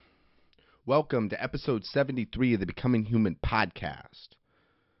Welcome to episode 73 of the Becoming Human podcast.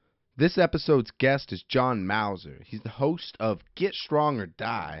 This episode's guest is John Mauser. He's the host of Get Strong or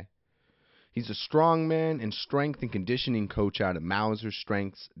Die. He's a strongman and strength and conditioning coach out of Mauser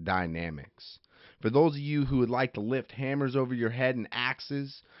Strengths Dynamics. For those of you who would like to lift hammers over your head and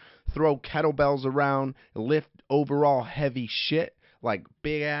axes, throw kettlebells around, lift overall heavy shit like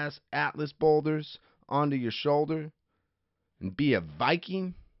big-ass Atlas boulders onto your shoulder, and be a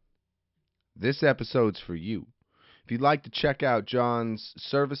Viking, this episode's for you. If you'd like to check out John's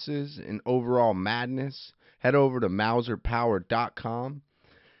services and overall madness, head over to mauserpower.com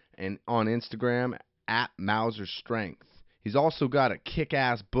and on Instagram at Mauser Strength. He's also got a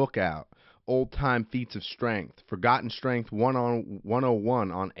kick-ass book out, Old Time Feats of Strength, Forgotten Strength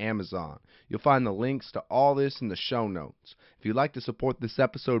 101 on Amazon. You'll find the links to all this in the show notes. If you'd like to support this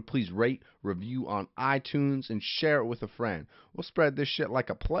episode, please rate, review on iTunes, and share it with a friend. We'll spread this shit like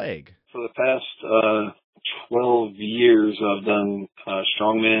a plague. For the past 12 years, I've done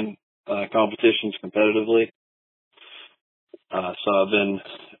strongman competitions competitively. So I've been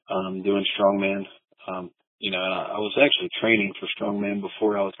doing strongman. And I was actually training for strongman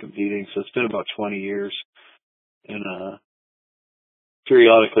before I was competing, so it's been about 20 years. And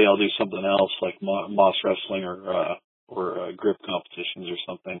periodically I'll do something else like moss wrestling or grip competitions or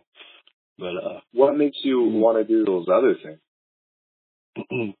something. But what makes you want to do those other things?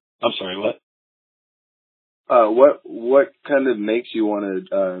 I'm sorry, what? What kind of makes you want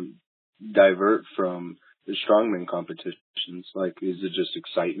to divert from the strongman competitions? Like, is it just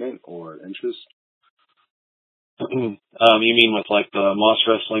excitement or interest? You mean with like the moss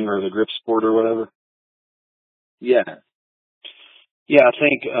wrestling or the grip sport or whatever? Yeah. Yeah, I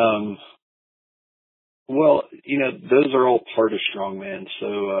think, those are all part of strongman.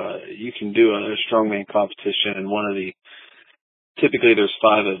 So you can do a strongman competition, and typically there's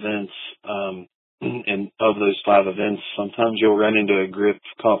 5 events. And of those 5 events, sometimes you'll run into a grip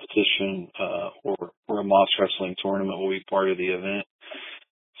competition or a moss wrestling tournament will be part of the event.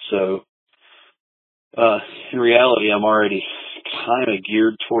 So in reality, I'm already kind of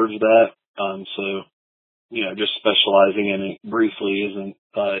geared towards that. So just specializing in it briefly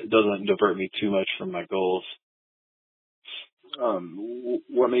it doesn't divert me too much from my goals.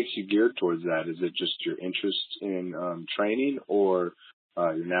 What makes you geared towards that? Is it just your interest in training or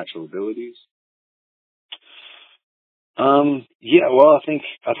your natural abilities? I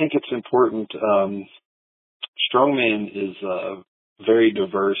think it's important. Strongman is very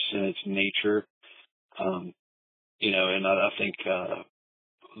diverse in its nature. And I think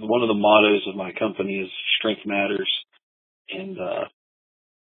one of the mottos of my company is strength matters, and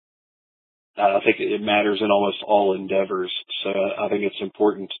I think it matters in almost all endeavors. So I think it's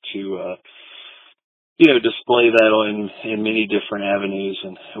important to display that in many different avenues,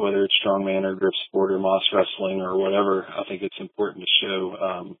 and whether it's strongman or grip sport or moss wrestling or whatever, I think it's important to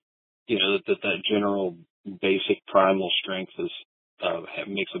show, that general basic primal strength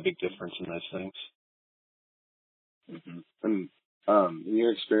makes a big difference in those things. Mm-hmm. And in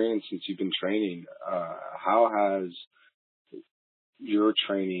your experience since you've been training, how has your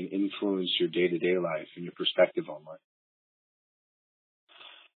training influenced your day-to-day life and your perspective on life?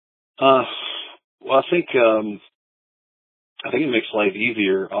 I think it makes life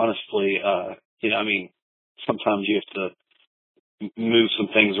easier, honestly. Sometimes you have to move some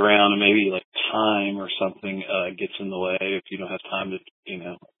things around, and maybe like time or something gets in the way if you don't have time to,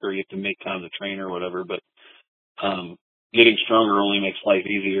 or you have to make time to train or whatever. But getting stronger only makes life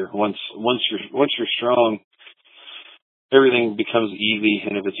easier. Once you're strong, everything becomes easy,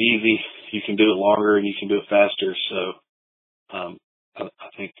 and if it's easy, you can do it longer and you can do it faster. So I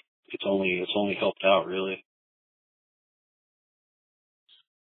think it's only helped out, really.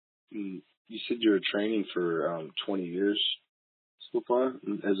 You said you were training for 20 years so far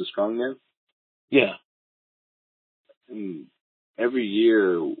as a strongman? Yeah. And every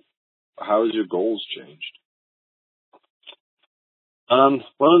year, how has your goals changed?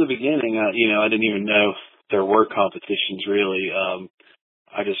 Well, in the beginning, I didn't even know there were competitions, really.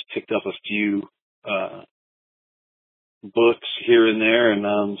 I just picked up a few books here and there,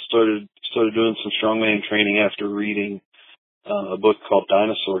 and started doing some strongman training after reading a book called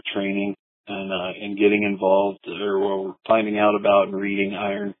Dinosaur Training, and getting involved or finding out about and reading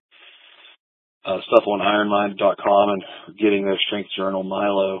stuff on ironmind.com and getting their strength journal,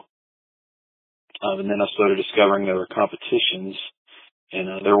 Milo. And then I started discovering there were competitions, and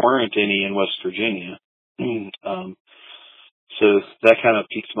there weren't any in West Virginia. So that kind of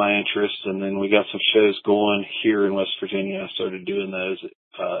piqued my interest, and then we got some shows going here in West Virginia. I started doing those,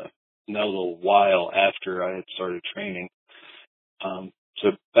 and that was a while after I had started training.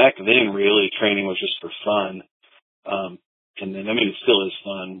 So back then, really, training was just for fun. And then, I mean, it still is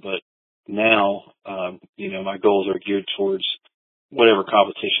fun, but now, my goals are geared towards whatever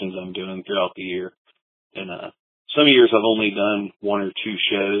competitions I'm doing throughout the year. And, some years I've only done one or two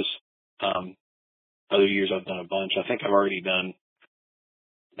shows. Other years I've done a bunch. I think I've already done,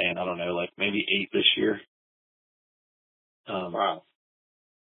 I don't know, like maybe 8 this year. Wow.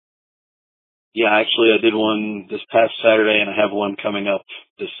 Yeah, actually I did one this past Saturday and I have one coming up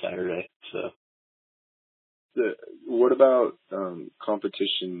this Saturday. So, What about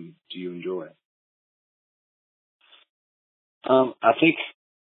competition do you enjoy? I think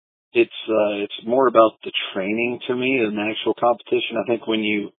it's more about the training to me than the actual competition. I think when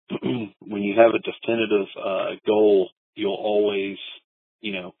you when you have a definitive goal, you'll always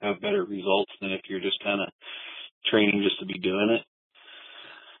have better results than if you're just kind of training just to be doing it.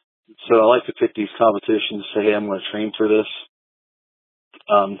 So I like to pick these competitions, say, hey, I'm going to train for this.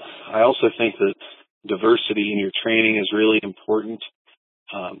 I also think that diversity in your training is really important.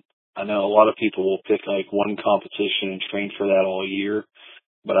 I know a lot of people will pick like one competition and train for that all year,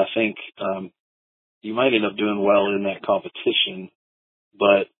 but I think you might end up doing well in that competition,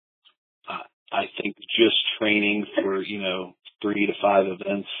 but I think just training for 3 to 5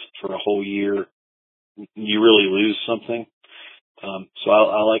 events for a whole year, you really lose something. So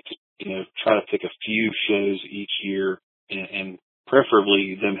I like to try to pick a few shows each year, and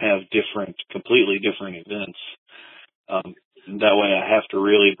preferably them have completely different events. That way I have to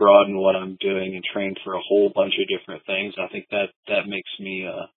really broaden what I'm doing and train for a whole bunch of different things. I think that makes me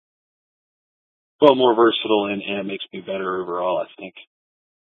more versatile, and it makes me better overall, I think.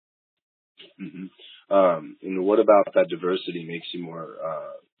 Mm-hmm. And what about that diversity makes you more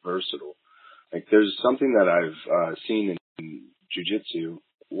versatile? Like, there's something that I've seen in jiu-jitsu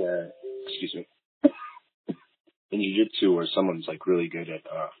where, in jiu-jitsu where someone's like really good at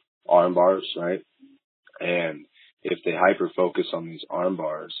arm bars, right? And if they hyper focus on these arm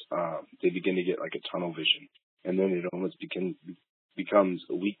bars, they begin to get like a tunnel vision, and then it almost becomes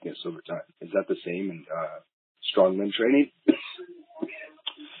a weakness over time. Is that the same in strongman training?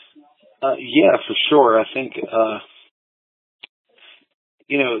 Yeah, for sure. I think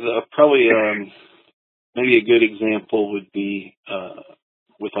probably maybe a good example would be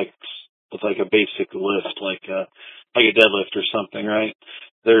with a basic lift, like a deadlift or something, right?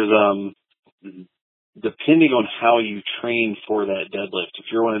 There's depending on how you train for that deadlift. If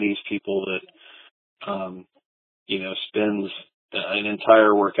you're one of these people that spends an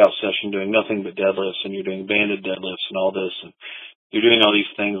entire workout session doing nothing but deadlifts, and you're doing banded deadlifts and all this, and you're doing all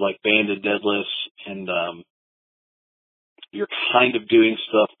these things like banded deadlifts, and you're kind of doing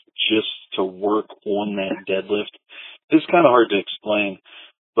stuff just to work on that deadlift. It's kind of hard to explain,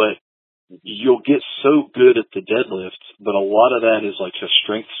 but you'll get so good at the deadlift, but a lot of that is like a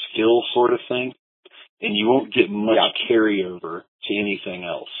strength skill sort of thing, and you won't get much carryover to anything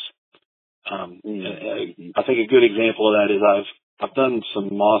else. I think a good example of that is I've done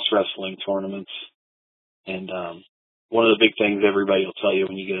some Moss wrestling tournaments, and one of the big things everybody will tell you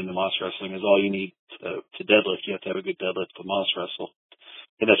when you get into Moss wrestling is all you need to deadlift. You have to have a good deadlift to Moss wrestle.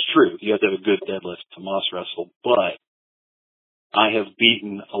 And that's true. You have to have a good deadlift to Moss wrestle. But I have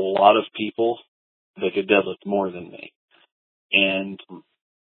beaten a lot of people that could deadlift more than me. And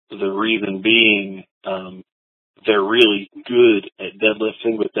the reason being, they're really good at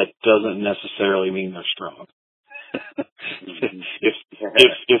deadlifting, but that doesn't necessarily mean they're strong. if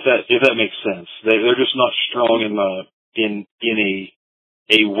that makes sense, they're just not strong in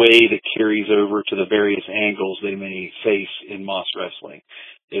a way that carries over to the various angles they may face in Moss wrestling.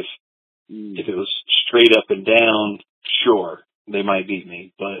 If it was straight up and down, sure, they might beat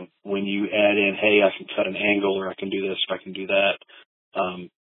me. But when you add in, hey, I can cut an angle, or I can do this, or I can do that,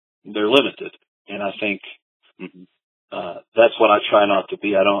 they're limited. And I think that's what I try not to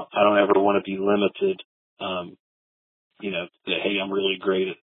be. I don't ever want to be limited. That, hey, I'm really great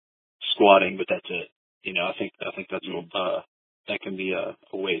at squatting, but that's it. I think that's that can be a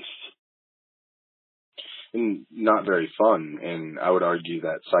waste. And not very fun. And I would argue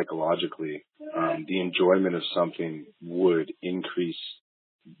that psychologically, the enjoyment of something would increase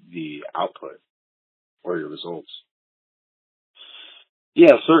the output or your results.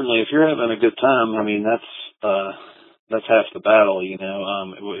 Yeah, certainly. If you're having a good time, I mean, that's half the battle.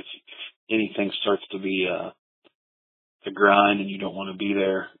 If anything starts to be a grind and you don't want to be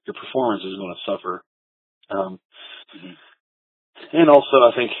there, your performance is going to suffer. And also,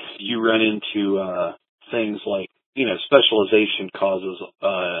 I think you run into things like, specialization causes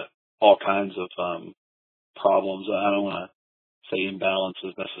all kinds of problems. I don't want to say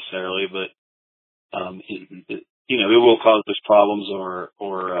imbalances necessarily, but it will cause us problems or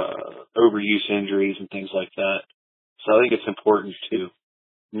overuse injuries and things like that. So I think it's important to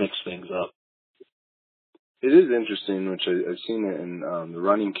mix things up. It is interesting, which I've seen it in the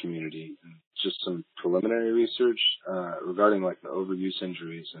running community, and just some preliminary research regarding like the overuse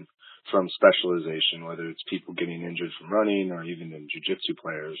injuries and from specialization, whether it's people getting injured from running or even in jiu-jitsu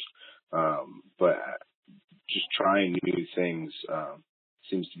players. But just trying new things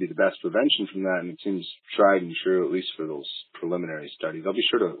seems to be the best prevention from that, and it seems tried and true, at least for those preliminary studies. I'll be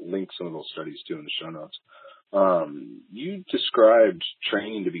sure to link some of those studies too in the show notes. You described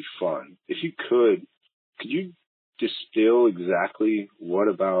training to be fun. If you could you distill exactly what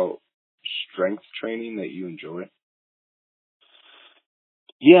about strength training that you enjoy?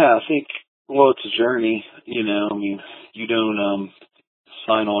 Yeah, I think, well, it's a journey, you don't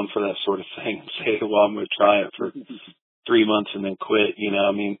sign on for that sort of thing and say, well, I'm going to try it for 3 months and then quit,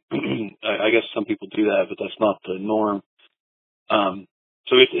 I guess some people do that, but that's not the norm.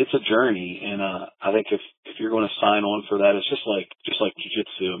 So it's a journey, and I think if you're going to sign on for that, it's just like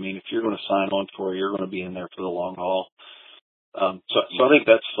jiu-jitsu. I mean, if you're going to sign on for it, you're going to be in there for the long haul. So I think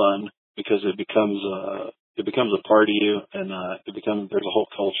that's fun because it becomes a part of you, and there's a whole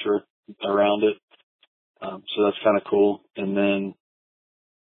culture around it. So that's kind of cool. And then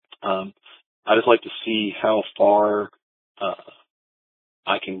I just like to see how far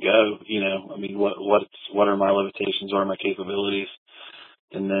I can go. I mean, what are my limitations? What are my capabilities?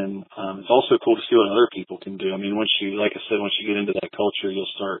 And then it's also cool to see what other people can do. I mean, once you get into that culture, you'll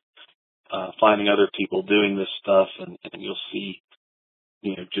start finding other people doing this stuff, and you'll see,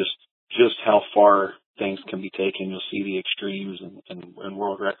 just how far things can be taken. You'll see the extremes and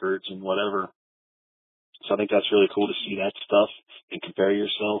world records and whatever. So I think that's really cool to see that stuff and compare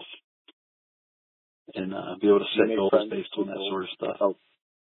yourself and be able to set goals based on that sort of stuff. Oh.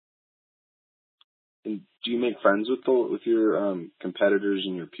 And do you make friends with your competitors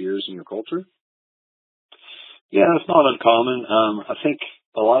and your peers in your culture? Yeah, it's not uncommon. I think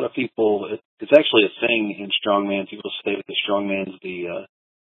a lot of people, it's actually a thing in strongman. People say that the strongman's the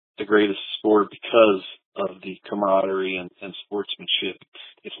greatest sport because of the camaraderie and sportsmanship.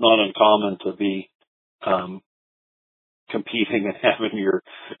 It's not uncommon to be competing and having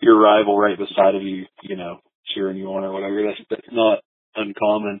your rival right beside of you, cheering you on or whatever. That's not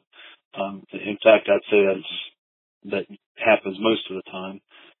uncommon. In fact, I'd say that happens most of the time.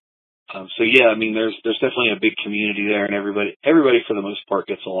 So yeah, I mean, there's definitely a big community there, and everybody for the most part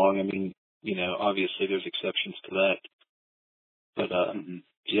gets along. I mean, obviously there's exceptions to that, but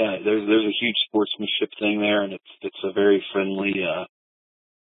yeah, there's a huge sportsmanship thing there, and it's a very friendly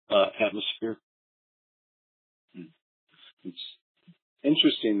atmosphere. It's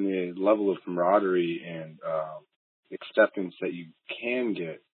interesting the level of camaraderie and acceptance that you can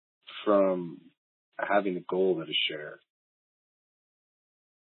get from having a goal that is shared.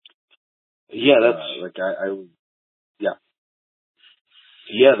 Yeah, that's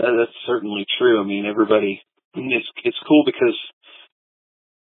yeah, that's certainly true. I mean, everybody, it's cool because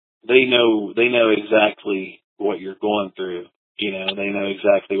they know exactly what you're going through. They know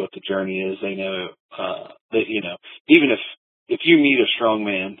exactly what the journey is. They know that even if you meet a strong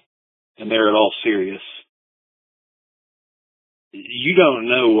man and they're at all serious, you don't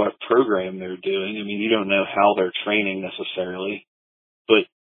know what program they're doing. I mean, you don't know how they're training necessarily, but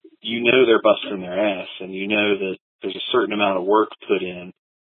they're busting their ass, and that there's a certain amount of work put in,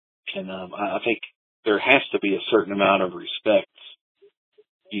 and I think there has to be a certain amount of respect,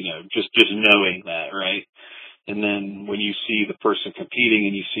 just knowing that, right? And then when you see the person competing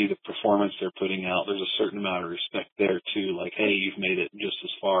and you see the performance they're putting out, there's a certain amount of respect there too, like, hey, you've made it just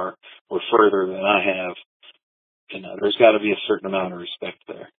as far or further than I have, and there's got to be a certain amount of respect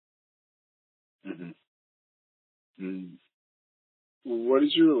there. Mm-hmm. Mm. What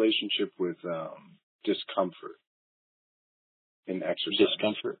is your relationship with discomfort in exercise?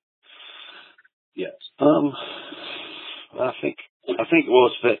 Discomfort? Yes. I think well,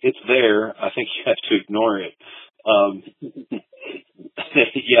 it's there. I think you have to ignore it.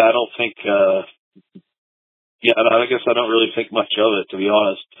 Yeah, I don't think. I guess I don't really think much of it, to be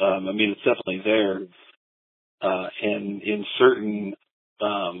honest. I mean, it's definitely there, and in certain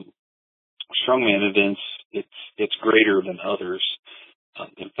strongman events, it's greater than others.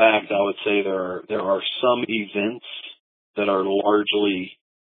 In fact, I would say there are some events that are largely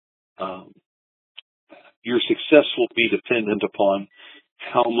your success will be dependent upon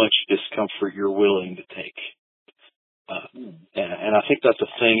how much discomfort you're willing to take. And I think that's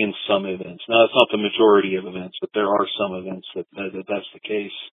a thing in some events. Now, it's not the majority of events, but there are some events that's the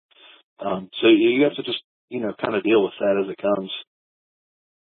case. So you have to just, kind of deal with that as it comes.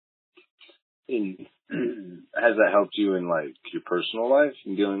 And has that helped you in like your personal life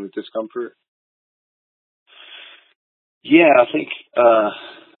in dealing with discomfort? Yeah, I think,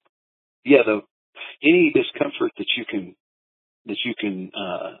 any discomfort that you can,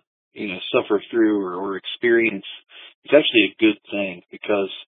 suffer through or experience, it's actually a good thing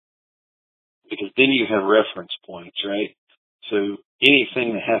because then you have reference points, right? So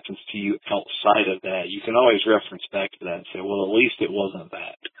anything that happens to you outside of that, you can always reference back to that and say, well, at least it wasn't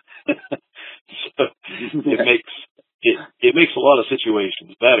that. So it makes a lot of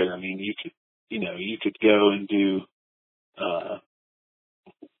situations better. I mean, you could go and do,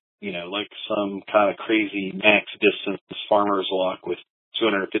 like some kind of crazy max distance farmer's walk with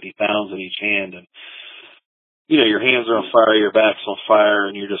 250 pounds in each hand, and your hands are on fire, your back's on fire,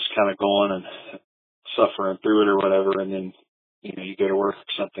 and you're just kind of going and suffering through it or whatever, and then you go to work or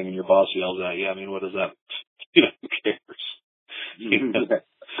something and your boss yells at you. I mean, what is that? Who cares?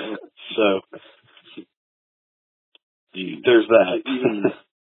 So there's that. Even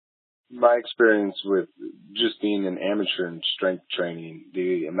my experience with just being an amateur in strength training,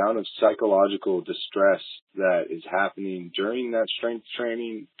 the amount of psychological distress that is happening during that strength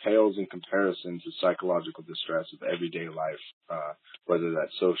training pales in comparison to psychological distress of everyday life, whether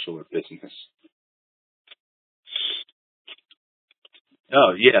that's social or business.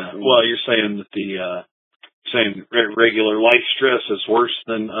 Oh yeah. Well, you're saying that the regular life stress is worse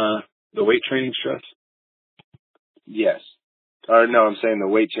than the weight training stress? Yes. Or no, I'm saying the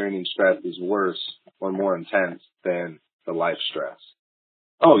weight training stress is worse or more intense than the life stress.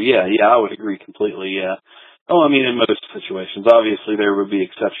 Oh yeah, I would agree completely. Yeah. Oh, I mean, in most situations, obviously there would be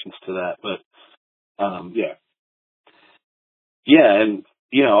exceptions to that, but and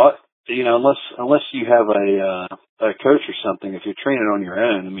unless you have a coach or something, if you're training on your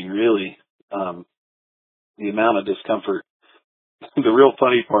own, I mean, really, the amount of discomfort. The real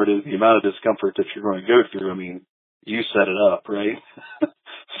funny part is the amount of discomfort that you're going to go through. I mean, you set it up, right?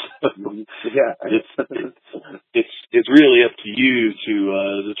 So it's really up to you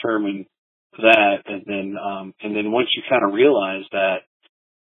to determine that, and then once you kind of realize that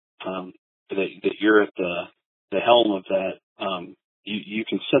that you're at the helm of that, you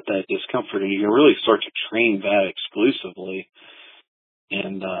can set that discomfort, and you can really start to train that exclusively,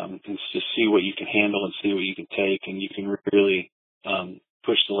 and just see what you can handle and see what you can take, and you can really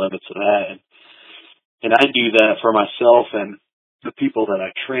push the limits of that. And I do that for myself and the people that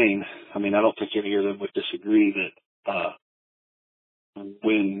I train. I mean, I don't think any of them would disagree that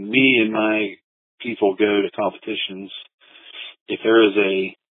when me and my people go to competitions, if there is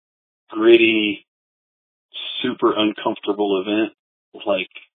a gritty, super uncomfortable event,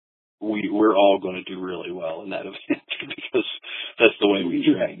 like we're all going to do really well in that event because that's the way we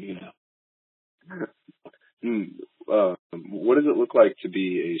train, What does it look like to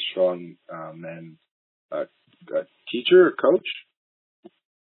be a strong man? A teacher or coach?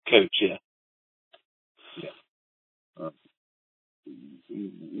 Coach, yeah.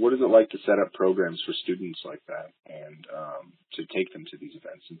 What is it like to set up programs for students like that and to take them to these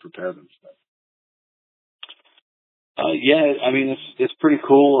events and prepare them for them? Yeah, I mean, it's pretty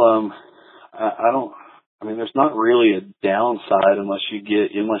cool. There's not really a downside unless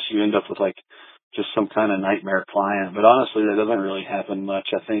you end up with like just some kind of nightmare client. But honestly, that doesn't really happen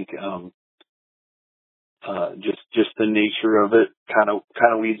much. I think just the nature of it kind of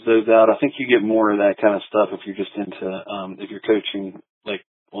weeds those out. I think you get more of that kind of stuff if you're just into if you're coaching like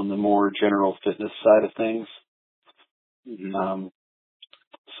on the more general fitness side of things. Mm-hmm.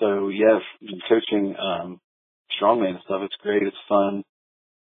 So yeah, coaching strongman stuff, it's great. It's fun.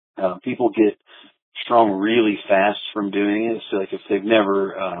 People get strong really fast from doing it. So like if they've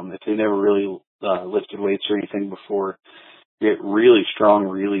never really lifted weights or anything before, get really strong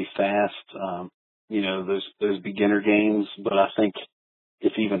really fast. Those beginner gains, but I think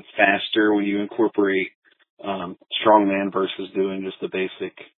it's even faster when you incorporate strongman versus doing just the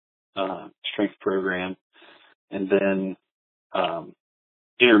basic strength program. And then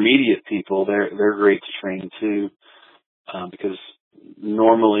intermediate people, they're great to train too, because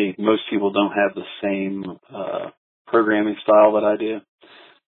normally most people don't have the same programming style that I do.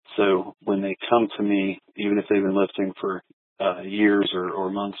 So when they come to me, even if they've been lifting for years or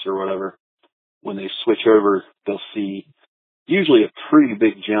months or whatever, when they switch over, they'll see usually a pretty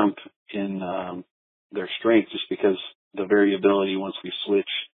big jump in their strength, just because the variability once we switch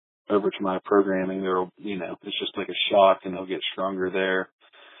over to my programming, it's just like a shock, and they'll get stronger there.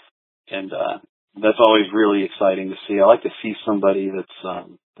 And that's always really exciting to see. I like to see somebody that's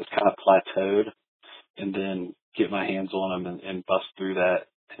kind of plateaued, and then get my hands on them and bust through that,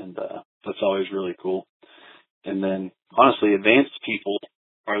 and that's always really cool. And then honestly, advanced people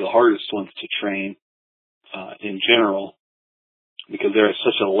are the hardest ones to train, in general, because they're at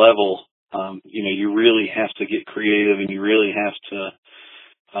such a level, you really have to get creative, and you really have to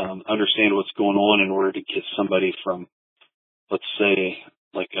understand what's going on in order to get somebody from, let's say,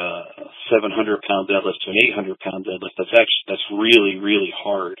 like a 700-pound deadlift to an 800-pound deadlift. That's really, really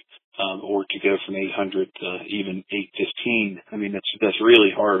hard. Or to go from 800 to even 815. I mean, that's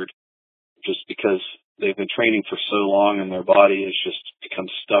really hard, just because they've been training for so long and their body has just become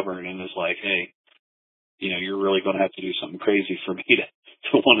stubborn and is like, hey, you're really going to have to do something crazy for me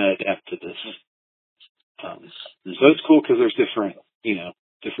to want to adapt to this. So it's cool because there's different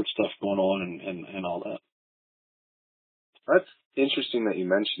stuff going on and all that. That's interesting that you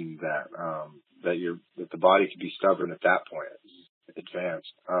mentioned that, that the body could be stubborn at that point,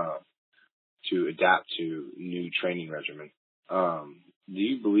 advanced, to adapt to new training regimen. Do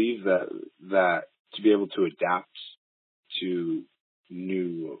you believe that to be able to adapt to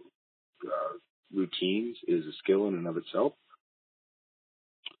new routines is a skill in and of itself?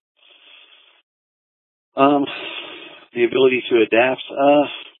 The ability to adapt,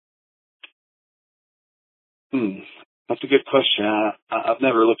 that's a good question. I've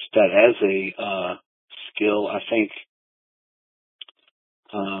never looked at that as a skill. I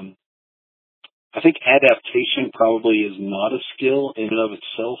think adaptation probably is not a skill in and of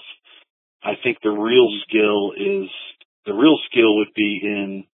itself. I think the real skill would be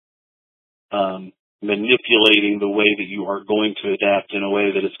in manipulating the way that you are going to adapt in a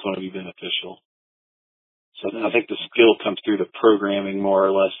way that it's going to be beneficial. So I think the skill comes through the programming more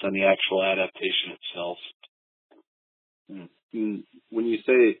or less than the actual adaptation itself. When you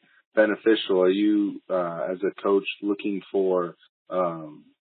say beneficial, are you, as a coach, looking for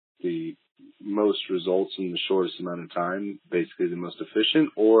the most results in the shortest amount of time, basically the most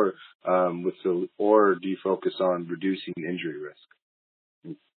efficient, or or do you focus on reducing injury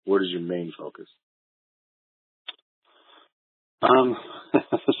risk? What is your main focus?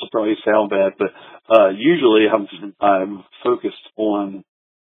 This will probably sound bad, but usually I'm focused on,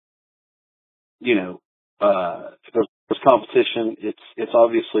 if there's competition, it's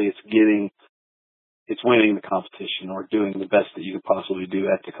obviously it's winning the competition or doing the best that you could possibly do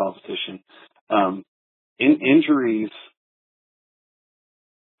at the competition. Injuries,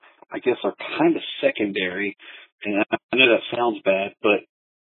 I guess, are kind of secondary, and I know that sounds bad, but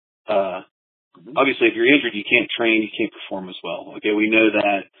obviously if you're injured, you can't train, you can't perform as well. Okay, we know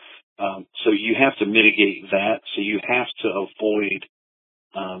that. So you have to mitigate that. So you have to avoid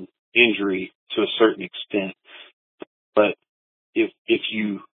injury to a certain extent. But if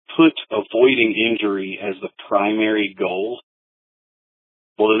you put avoiding injury as the primary goal,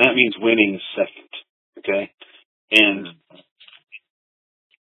 well, then that means winning is second. Okay, and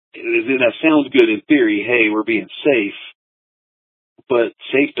that sounds good in theory. Hey, we're being safe, but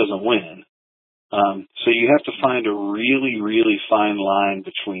safe doesn't win. So you have to find a really, really fine line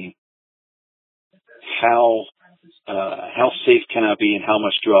between how safe can I be and how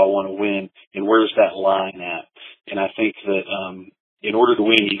much do I want to win, and where's that line at? And I think that in order to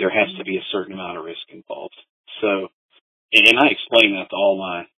win, there has to be a certain amount of risk involved. So, and I explain that to all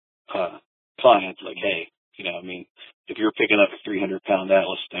my clients, like, hey, if you're picking up a 300-pound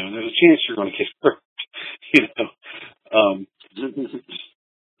Atlas stone, there's a chance you're going to get hurt.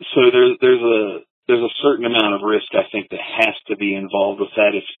 So there's a certain amount of risk, I think, that has to be involved with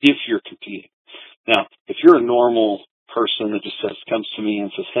that if you're competing. Now, if you're a normal person that just comes to me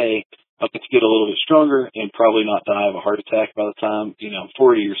and says, hey, I'd like to get a little bit stronger and probably not die of a heart attack by the time, I'm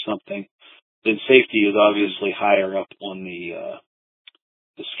 40 or something, then safety is obviously higher up on the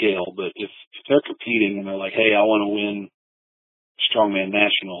scale. But if they're competing and they're like, hey, I want to win strongman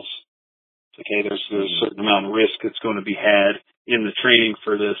nationals, okay, there's a certain amount of risk that's going to be had in the training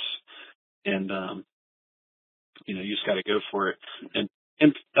for this, and you just got to go for it. And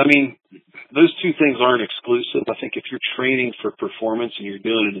I mean, those two things aren't exclusive. I think if you're training for performance and you're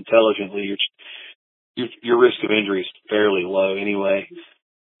doing it intelligently, your risk of injury is fairly low anyway,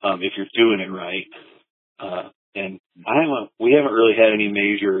 if you're doing it right. And we haven't really had any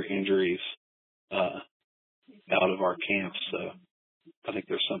major injuries out of our camps, so I think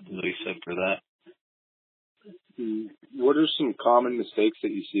there's something to be said for that. What are some common mistakes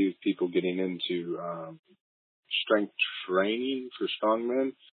that you see with people getting into strength training for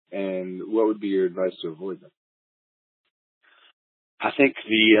strongmen, and what would be your advice to avoid them? I think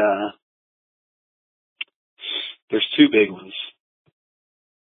there's two big ones.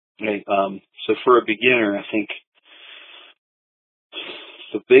 Okay, so for a beginner, I think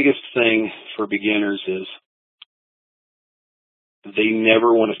the biggest thing for beginners is they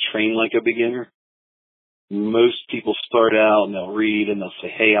never want to train like a beginner. Most people start out and they'll read and they'll say,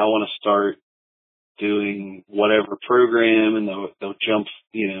 hey, I want to start doing whatever program, and they'll jump,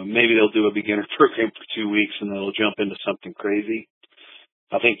 maybe they'll do a beginner program for 2 weeks and they'll jump into something crazy.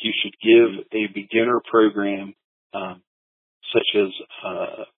 I think you should give a beginner program, such as,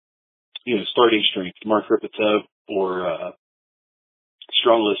 starting strength, Mark Ripito, or,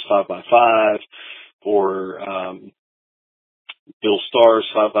 Strong List 5x5, or, Bill Starr's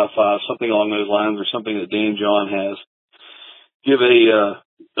 5x5, something along those lines, or something that Dan John has. Give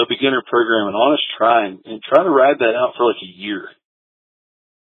a beginner program an honest try and try to ride that out for like a year,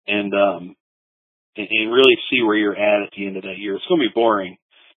 and really see where you're at the end of that year. It's going to be boring.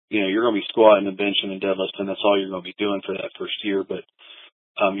 You're going to be squatting and benching and deadlifting. That's all you're going to be doing for that first year. But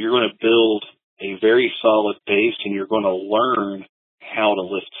you're going to build a very solid base, and you're going to learn how to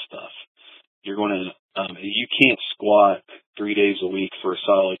lift stuff. You're going to you can't squat 3 days a week for a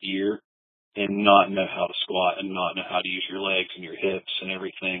solid year and not know how to squat and not know how to use your legs and your hips and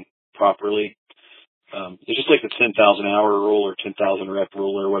everything properly. It's just like the 10,000 hour rule or 10,000 rep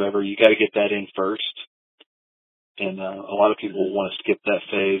rule or whatever. You got to get that in first. And a lot of people want to skip that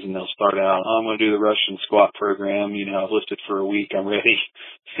phase, and they'll start out, I'm going to do the Russian squat program. I've lifted for a week. I'm ready.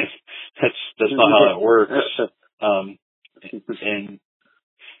 That's not how that works. And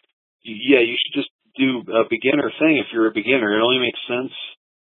yeah, you should just do a beginner thing if you're a beginner. It only makes sense.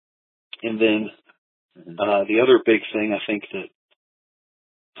 And then the other big thing I think that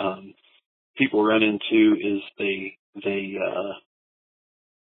people run into is they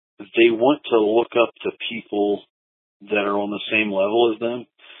want to look up to people that are on the same level as them.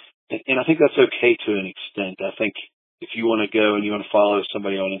 And I think that's okay to an extent. I think if you want to go and you want to follow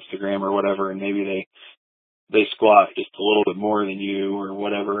somebody on Instagram or whatever, and maybe they squat just a little bit more than you or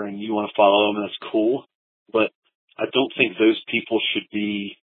whatever, and you want to follow them, that's cool. But I don't think those people should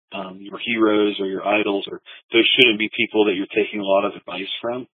be your heroes or your idols, or those shouldn't be people that you're taking a lot of advice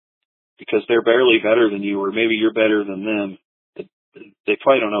from, because they're barely better than you, or maybe you're better than them. They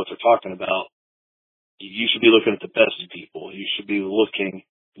probably don't know what they're talking about. You should be looking at the best people. You should be looking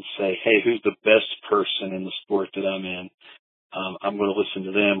and say, hey, who's the best person in the sport that I'm in? I'm going to listen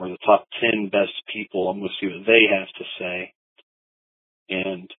to them, or the top 10 best people. I'm going to see what they have to say,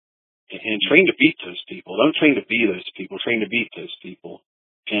 and train to beat those people. Don't train to be those people. Train to beat those people,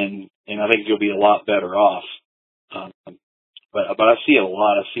 and I think you'll be a lot better off. But I see a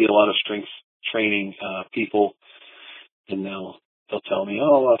lot. I see a lot of strength training people, and they'll tell me,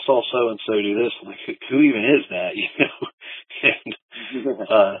 oh, I saw so and so do this. I'm like, who even is that?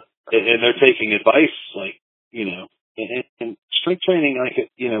 And they're taking advice, like, and strength training, like,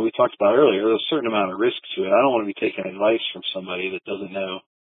 we talked about earlier, there's a certain amount of risk to it. I don't want to be taking advice from somebody that doesn't know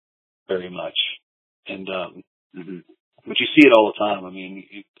very much. And but you see it all the time. I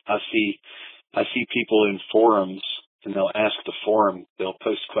mean, I see people in forums, and they'll ask the forum, they'll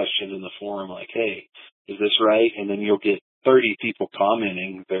post questions in the forum like, hey, is this right? And then you'll get 30 people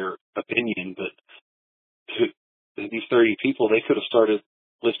commenting their opinion, but these 30 people, they could have started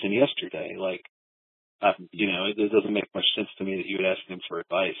lifting yesterday. Like, it doesn't make much sense to me that you would ask them for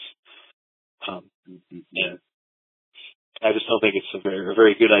advice. Yeah. I just don't think it's a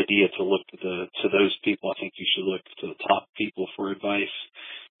very good idea to look to those people. I think you should look to the top people for advice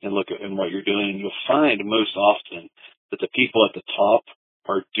and look at what you're doing. And you'll find most often that the people at the top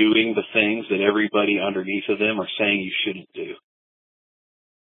are doing the things that everybody underneath of them are saying you shouldn't do.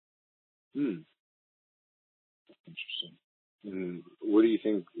 Interesting. And what do you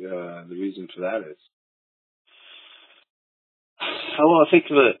think the reason for that is? Well, I think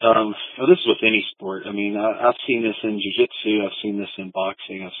that this is with any sport. I mean, I've seen this in jiu-jitsu. I've seen this in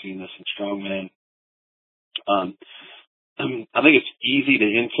boxing. I've seen this in strongman. I think it's easy to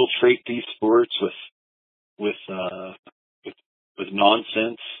infiltrate these sports with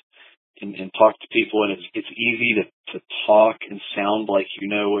nonsense and talk to people, and it's easy to talk and sound like you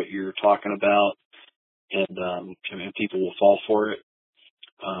know what you're talking about, and people will fall for it.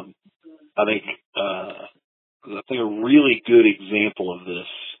 I think a really good example of this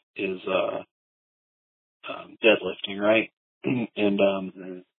is deadlifting, right? And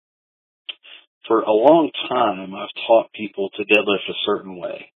for a long time, I've taught people to deadlift a certain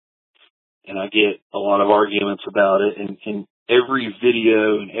way, and I get a lot of arguments about it. And every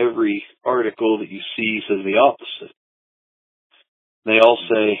video and every article that you see says the opposite. They all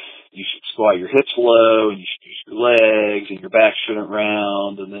say you should squat your hips low, and you should use your legs, and your back shouldn't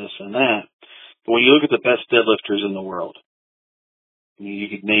round, and this and that. But when you look at the best deadlifters in the world, you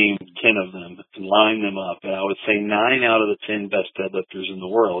could name 10 of them and line them up, and I would say 9 out of the 10 best deadlifters in the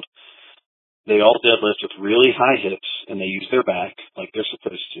world, they all deadlift with really high hips, and they use their back like they're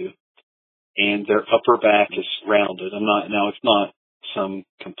supposed to, and their upper back is rounded. It's not some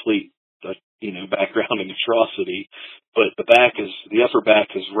complete background in atrocity, but the upper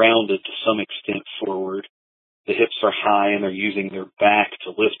back is rounded to some extent forward. The hips are high and they're using their back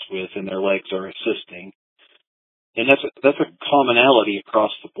to lift with, and their legs are assisting. And that's a commonality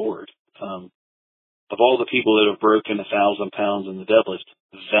across the board. Of all the people that have broken 1,000 pounds in the deadlift,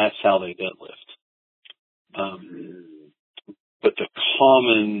 that's how they deadlift. But the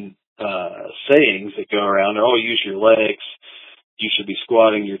common sayings that go around are, use your legs. You should be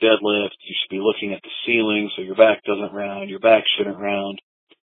squatting your deadlift. You should be looking at the ceiling so your back doesn't round. Your back shouldn't round.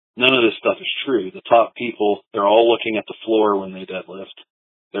 None of this stuff is true. The top people, they're all looking at the floor when they deadlift.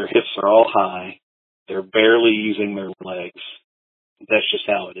 Their hips are all high. They're barely using their legs. That's just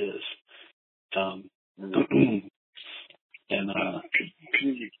how it is. And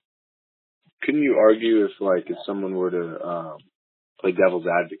couldn't you argue if someone were to play devil's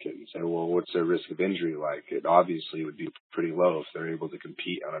advocate and say, well, what's their risk of injury like? It obviously would be pretty low if they're able to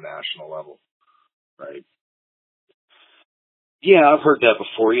compete on a national level, right? Yeah, I've heard that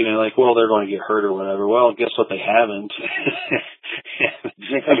before. They're going to get hurt or whatever. Well, guess what? They haven't.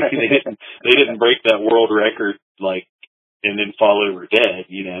 They didn't break that world record and then fall over dead.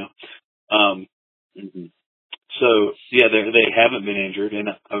 So yeah, they haven't been injured, and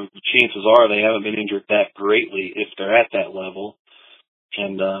chances are they haven't been injured that greatly if they're at that level.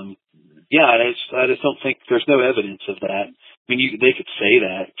 And I just don't think there's no evidence of that. I mean, they could say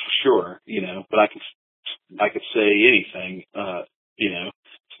that for sure, but I could say anything, they're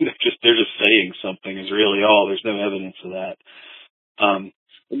just saying something is really all. There's no evidence of that.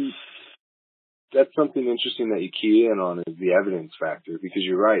 That's something interesting that you key in on is the evidence factor, because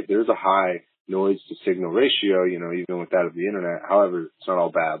you're right. There's a high noise to signal ratio, even with that of the internet. However, it's not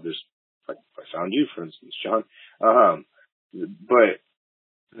all bad. I found you, for instance, John. But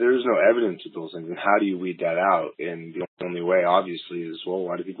there's no evidence of those things. And how do you weed that out? And the only way, obviously, is, well,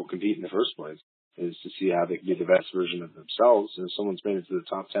 why do people compete in the first place? Is to see how they can be the best version of themselves. And if someone's made it to the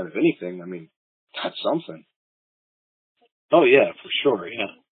top 10 of anything, I mean, that's something. Oh, yeah, for sure,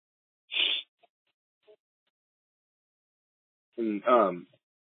 yeah. And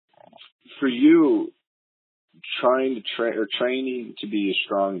for you, trying to training to be a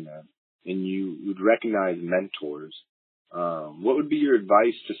strongman, and you would recognize mentors, what would be your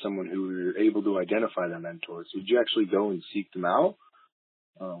advice to someone who were able to identify their mentors? Would you actually go and seek them out?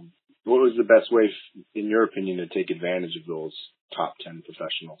 What was the best way, in your opinion, to take advantage of those top 10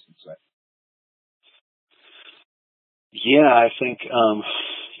 professionals, let's say? Yeah, I think,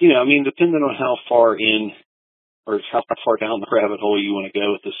 depending on how far in or how far down the rabbit hole you want to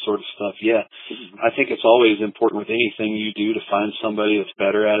go with this sort of stuff, yeah. I think it's always important with anything you do to find somebody that's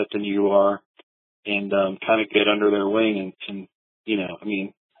better at it than you are and kind of get under their wing and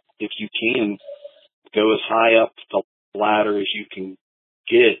if you can, go as high up the ladder as you can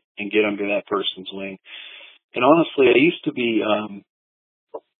get and get under that person's wing. And honestly, I used to be, I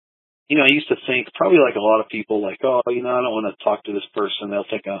used to think probably like a lot of people, I don't want to talk to this person. They'll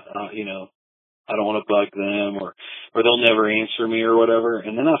think, I don't want to bug them or they'll never answer me or whatever.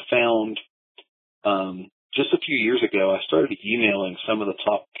 And then I found, just a few years ago, I started emailing some of the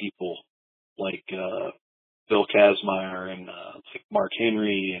top people like, Bill Kazmaier and, Mark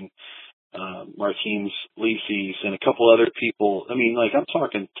Henry and, Martins Lisis and a couple other people. I mean, I'm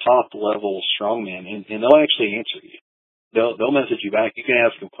talking top level strongman and they'll actually answer you. They'll message you back. You can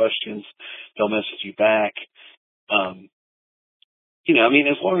ask them questions. They'll message you back. As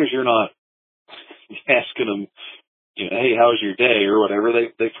long as you're not asking them, hey, how's your day or whatever,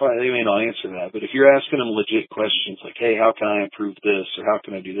 they may not answer that. But if you're asking them legit questions like, hey, how can I improve this or how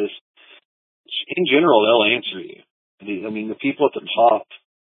can I do this? In general, they'll answer you. The people at the top,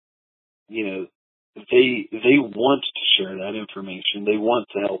 they want to share that information. They want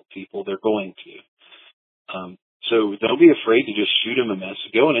to help people. They're going to. So don't be afraid to just shoot them a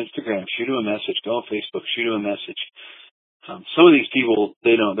message. Go on Instagram, shoot them a message. Go on Facebook, shoot them a message. Some of these people,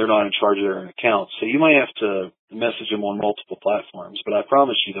 they're not in charge of their own accounts. So you might have to message them on multiple platforms, but I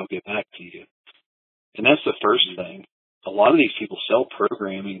promise you they'll get back to you. And that's the first thing. A lot of these people sell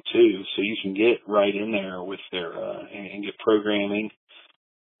programming too, so you can get right in there with their, and get programming,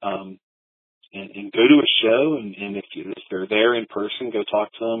 and go to a show. And if they're there in person, go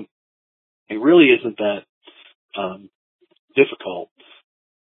talk to them. It really isn't that difficult.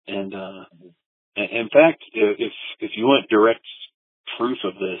 And in fact, if you want direct proof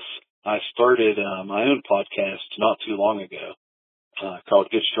of this, I started my own podcast not too long ago called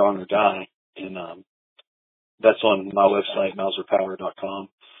Get Strong or Die, and that's on my website, mauserpower.com.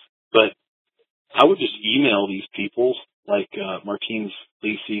 But I would just email these people like Martins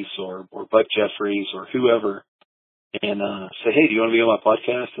Lisis or Bud Jeffries or whoever, and say, hey, do you want to be on my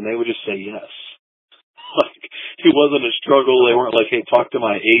podcast? And they would just say yes. Like, it wasn't a struggle. They weren't like, hey, talk to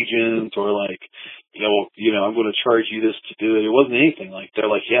my agent, or like, I'm going to charge you this to do it. It wasn't anything like, they're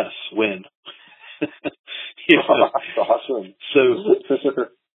like, yes, when. That's awesome. So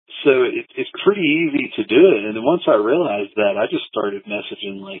it's pretty easy to do it. And then once I realized that, I just started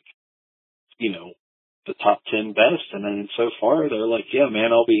messaging like, the top 10 best. And then so far they're like, yeah,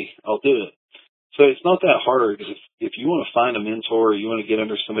 man, I'll do it. So it's not that hard. If you want to find a mentor, or you want to get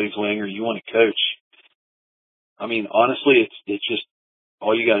under somebody's wing, or you want to coach, I mean, honestly, it's just,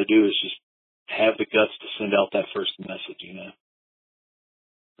 all you got to do is just have the guts to send out that first message,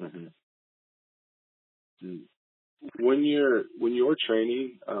 Mm-hmm. When you're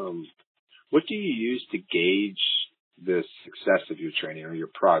training, what do you use to gauge the success of your training or your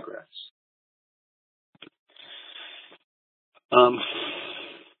progress?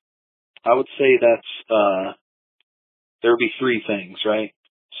 I would say that's, there would be three things, right?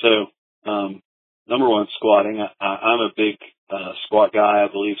 So, number one, squatting. I'm a big squat guy. I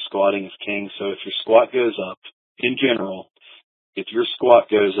believe squatting is king. So if your squat goes up, in general, if your squat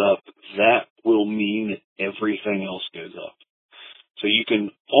goes up, that will mean that everything else goes up. So you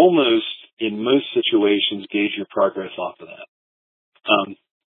can almost, in most situations, gauge your progress off of that.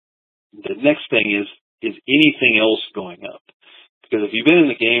 The next thing is anything else going up? Because if you've been in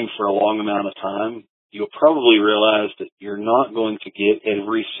the game for a long amount of time, you'll probably realize that you're not going to get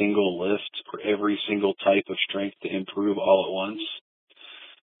every single lift or every single type of strength to improve all at once.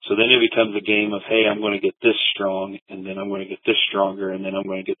 So then it becomes a game of, hey, I'm going to get this strong, and then I'm going to get this stronger, and then I'm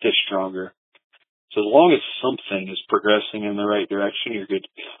going to get this stronger. So as long as something is progressing in the right direction, you're good to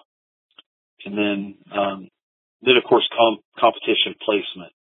go. And then of course, competition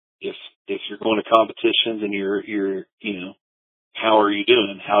placement. If you're going to competitions and you're how are you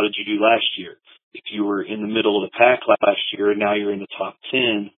doing? How did you do last year? If you were in the middle of the pack last year and now you're in the top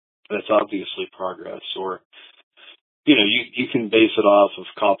 10, that's obviously progress. Or, you can base it off of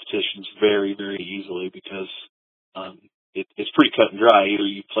competitions very, very easily because it's pretty cut and dry. Either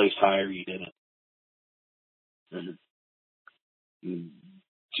you placed high or you didn't. Mm-hmm.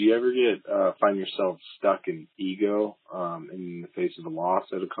 Do you ever find yourself stuck in ego in the face of a loss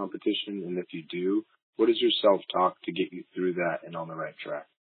at a competition? And if you do, what is your self-talk to get you through that and on the right track?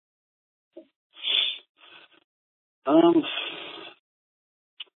 No,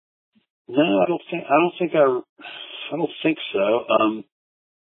 I don't think so.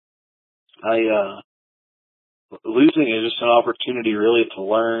 Losing is just an opportunity really to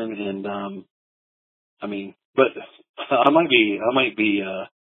learn, and but I might be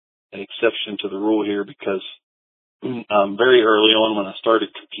an exception to the rule here because very early on when I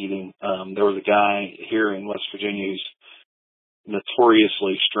started competing, there was a guy here in West Virginia who's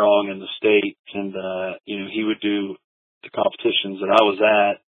notoriously strong in the state, and he would do the competitions that I was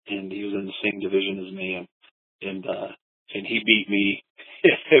at, and he was in the same division as me, and he beat me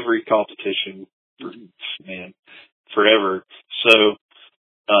every competition forever. So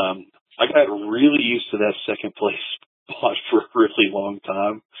I got really used to that second place spot for a really long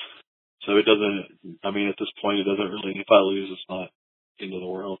time. So it doesn't, at this point, it doesn't really, if I lose, it's not end of the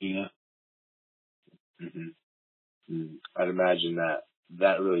world, Mm-hmm. Mm-hmm. I'd imagine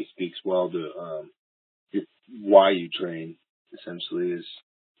that really speaks well to why you train, essentially, is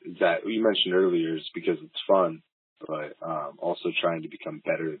that you mentioned earlier is because it's fun, but also trying to become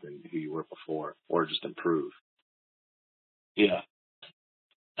better than who you were before or just improve. Yeah.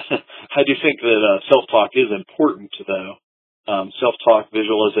 I do think that self-talk is important, though. Self-talk,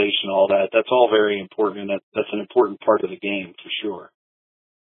 visualization, all that, that's all very important, and that's an important part of the game, for sure.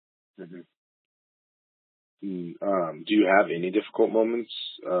 Mm-hmm. Do you have any difficult moments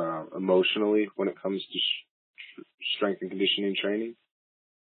emotionally when it comes to strength and conditioning training?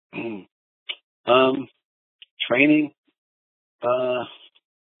 Training?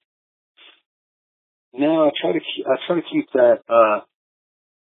 No, I try to keep that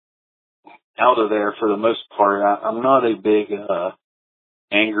out of there for the most part. I'm not a big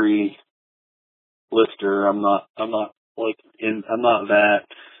angry lifter. I'm not that.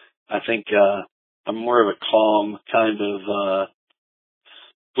 I think I'm more of a calm kind of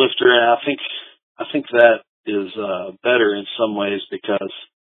lifter, and I think that is better in some ways because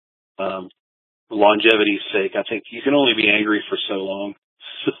longevity's sake. I think you can only be angry for so long.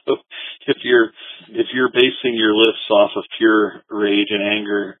 So if you're basing your lifts off of pure rage and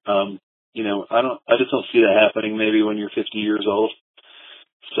anger, I just don't see that happening maybe when you're 50 years old.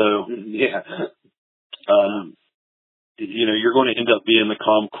 So yeah. You're going to end up being the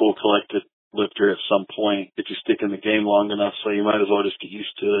calm, cool, collected lifter at some point if you stick in the game long enough, so you might as well just get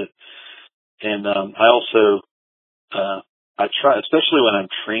used to it. And I also I try, especially when I'm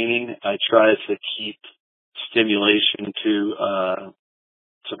training, I try to keep stimulation to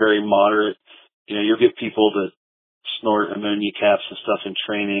very moderate. You'll get people that snort ammonia caps and stuff in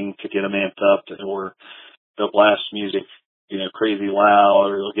training to get them amped up, or they'll blast music, crazy loud,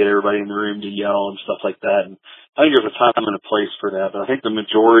 or they'll get everybody in the room to yell and stuff like that. And I think there's a time and a place for that, but I think the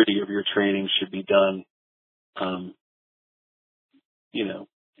majority of your training should be done,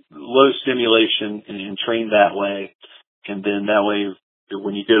 low stimulation and train that way. And then that way,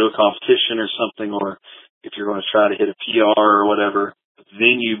 when you go to a competition or something, or if you're going to try to hit a PR or whatever,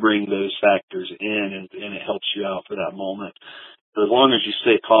 then you bring those factors in, and it helps you out for that moment. But as long as you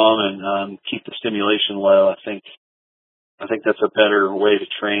stay calm and keep the stimulation low, I think that's a better way to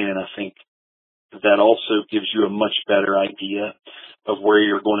train, and I think that also gives you a much better idea of where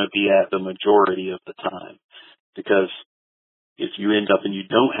you're going to be at the majority of the time. Because if you end up and you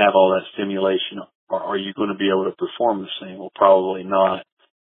don't have all that stimulation, are you going to be able to perform the same? Well, probably not.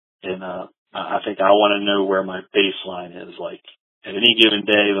 And I think I want to know where my baseline is. Like, at any given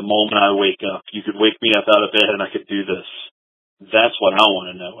day, the moment I wake up, you could wake me up out of bed and I could do this. That's what I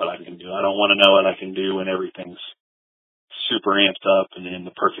want to know what I can do. I don't want to know what I can do when everything's super amped up and in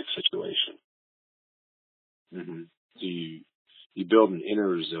the perfect situation. Mm-hmm. So you build an inner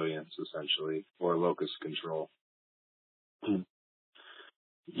resilience, essentially, or locus control. Mm-hmm.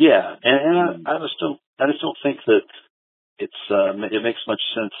 Yeah, and I just don't think that it makes much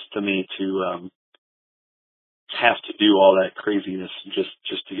sense to me to have to do all that craziness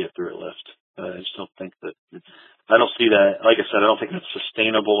just to get through a lift. I just don't think that. I don't see that. Like I said, I don't think that's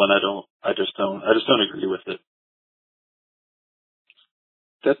sustainable, and I just don't agree with it.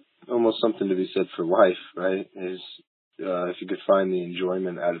 That's almost something to be said for life, right? Is if you could find the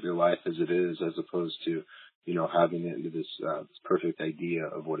enjoyment out of your life as it is, as opposed to having it into this perfect idea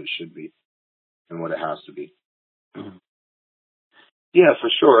of what it should be and what it has to be. Mm-hmm. Yeah, for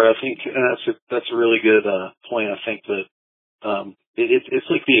sure. I think that's a really good point. I think that it's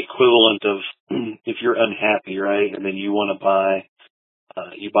like the equivalent of if you're unhappy, right, and then you want to buy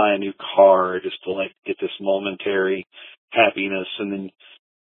a new car just to like get this momentary happiness, and then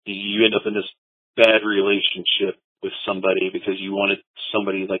you end up in this bad relationship with somebody because you wanted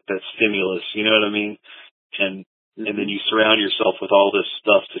somebody like that stimulus. You know what I mean? And then you surround yourself with all this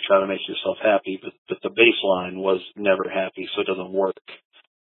stuff to try to make yourself happy, but the baseline was never happy, so it doesn't work.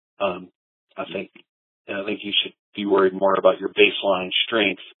 I think you should be worried more about your baseline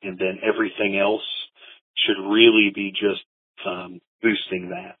strength, and then everything else should really be just boosting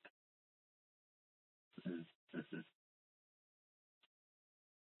that. Mm-hmm.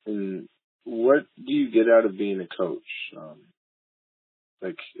 And what do you get out of being a coach?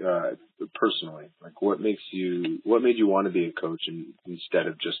 Personally, like what made you want to be a coach instead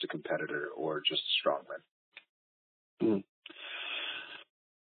of just a competitor or just a strongman?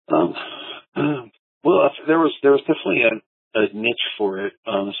 Well, there was definitely a niche for it,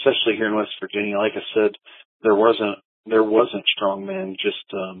 especially here in West Virginia. Like I said, there wasn't strongman just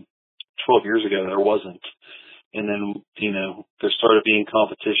 12 years ago. There wasn't, and then there started being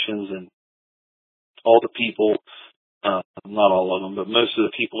competitions, and all the people. Not all of them, but most of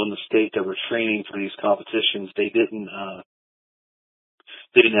the people in the state that were training for these competitions, they didn't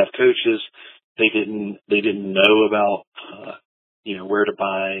have coaches. They didn't know about, where to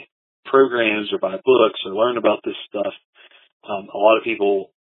buy programs or buy books or learn about this stuff. A lot of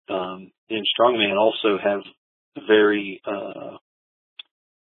people, in strongman also have very,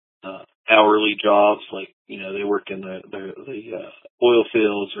 hourly jobs, like, they work in the oil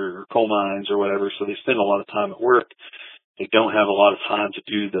fields or coal mines or whatever. So they spend a lot of time at work. They don't have a lot of time to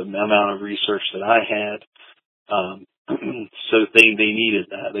do the amount of research that I had. So they needed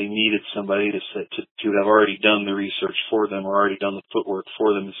that. They needed somebody to have already done the research for them or already done the footwork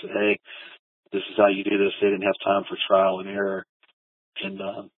for them and say, hey, this is how you do this. They didn't have time for trial and error. And,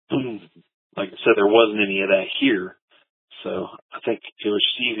 like I said, there wasn't any of that here. So I think it was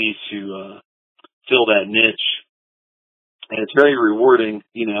easy to, fill that niche. And it's very rewarding.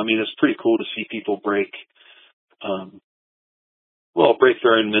 It's pretty cool to see people break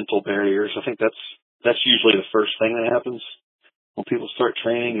their own mental barriers. I think that's usually the first thing that happens. When people start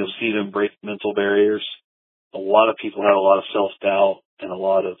training, you'll see them break mental barriers. A lot of people have a lot of self-doubt and a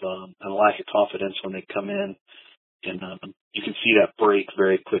lot of a lack of confidence when they come in. And you can see that break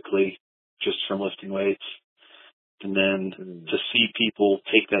very quickly just from lifting weights. And then to see people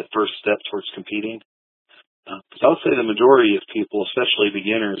take that first step towards competing. Because I would say the majority of people, especially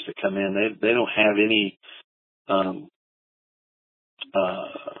beginners that come in, they don't have any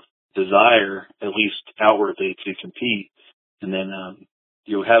desire, at least outwardly, to compete. And then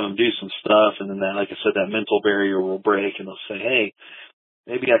you'll have them do some stuff, and then that, like I said, that mental barrier will break, and they'll say, hey,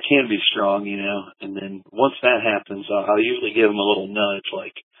 maybe I can be strong, and then once that happens, I'll usually give them a little nudge,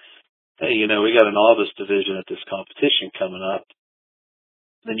 like, hey, we got a novice division at this competition coming up.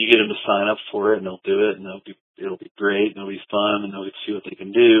 Then you get them to sign up for it, and they'll do it, and it'll be great, and it'll be fun, and they'll get to see what they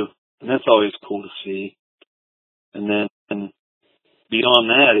can do, and that's always cool to see. And then beyond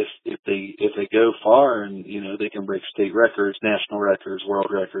that, if they go far and they can break state records, national records, world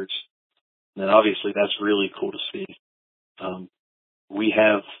records, then obviously that's really cool to see. We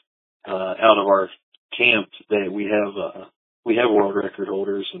have out of our camp that we have world record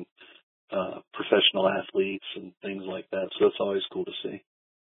holders and professional athletes and things like that. So that's always cool to see.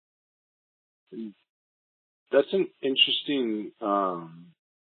 That's an interesting, I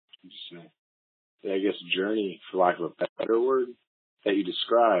guess, journey, for lack of a better word, that you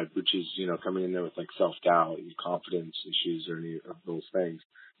described, which is, coming in there with like self-doubt and confidence issues or any of those things,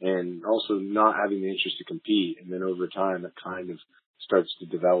 and also not having the interest to compete. And then over time, that kind of starts to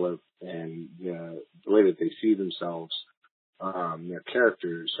develop, and the way that they see themselves, their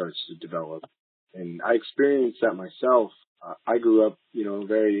character starts to develop. And I experienced that myself. I grew up,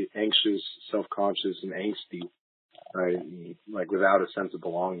 very anxious, self-conscious, and angsty, right? And, like, without a sense of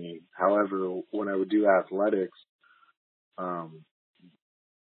belonging. However, when I would do athletics,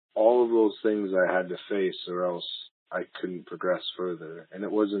 all of those things I had to face, or else I couldn't progress further. And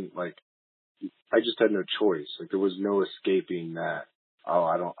it wasn't like I just had no choice. Like, there was no escaping that. Oh,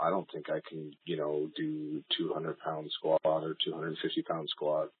 I don't think I can, do 200-pound squat or 250-pound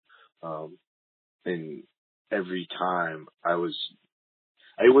squat. And every time I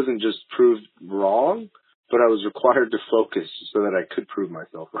wasn't just proved wrong, but I was required to focus so that I could prove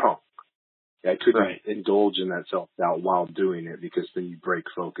myself wrong. I couldn't indulge in that self-doubt while doing it, because then you break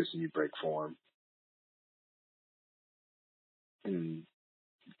focus and you break form. And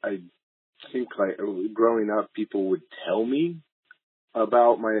I think, like, growing up, people would tell me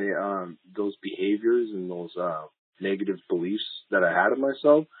about my those behaviors and those negative beliefs that I had of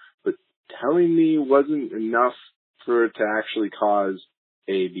myself, but telling me wasn't enough for it to actually cause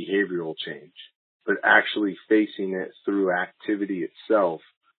a behavioral change. But actually facing it through activity itself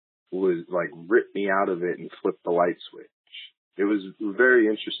was like rip me out of it and flip the light switch. It was very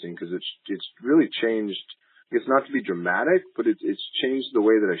interesting, because it's really changed. It's not to be dramatic, but it's changed the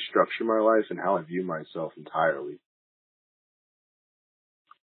way that I structure my life and how I view myself entirely.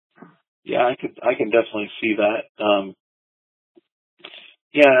 Yeah, I can definitely see that.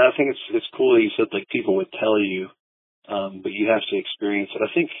 Yeah, I think it's cool that you said, like, people would tell you, but you have to experience it.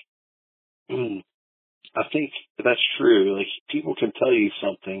 I think that's true. Like, people can tell you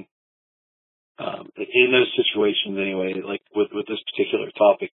something, in those situations anyway, like with this particular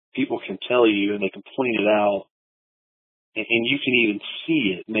topic, people can tell you and they can point it out, and you can even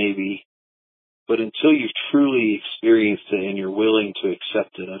see it maybe, but until you've truly experienced it and you're willing to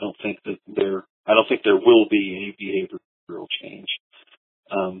accept it, I don't think there will be a behavioral change.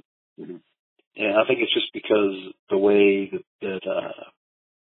 And I think it's just because the way that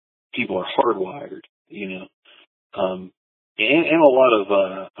people are hardwired, and a lot of,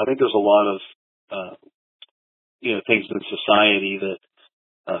 I think there's a lot of, things in society that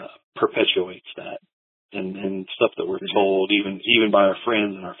perpetuates that, and stuff that we're told, even by our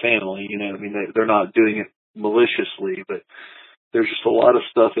friends and our family. They're not doing it maliciously, but there's just a lot of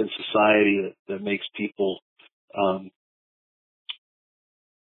stuff in society that makes people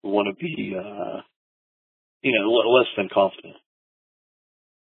want to be, less than confident.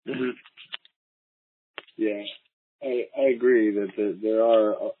 Mm-hmm. Yeah, I agree that there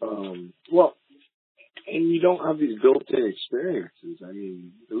are, and you don't have these built-in experiences. I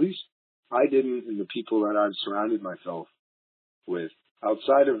mean, at least I didn't, and the people that I've surrounded myself with,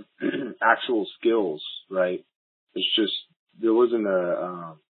 outside of actual skills, right? It's just, there wasn't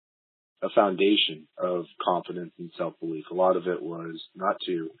a foundation of confidence and self-belief. A lot of it was, not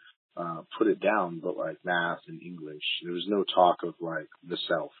to put it down, but like math and English. There was no talk of like the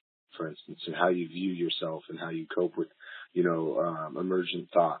self, for instance, and how you view yourself and how you cope with, emergent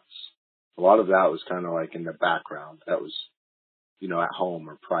thoughts. A lot of that was kind of like in the background. That was, at home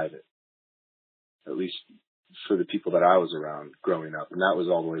or private, at least for the people that I was around growing up. And that was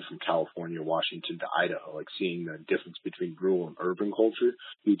all the way from California, Washington to Idaho, like seeing the difference between rural and urban culture.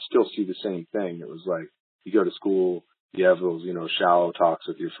 You'd still see the same thing. It was like, you go to school, you have those, shallow talks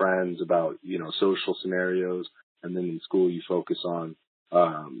with your friends about, social scenarios. And then in school you focus on,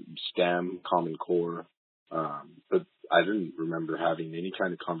 STEM, Common Core. But I didn't remember having any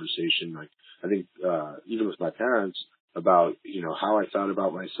kind of conversation. Like, I think, even with my parents about, how I thought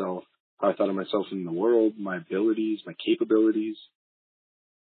about myself, how I thought of myself in the world, my abilities, my capabilities.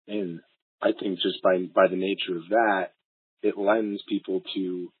 And I think just by the nature of that, it lends people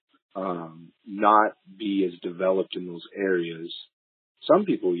to not be as developed in those areas. Some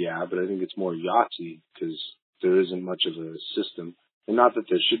people, yeah, but I think it's more Yahtzee because there isn't much of a system. And not that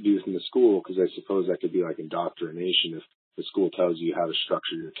there should be within the school, because I suppose that could be like indoctrination if the school tells you how to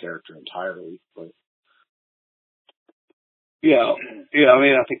structure your character entirely. But yeah. I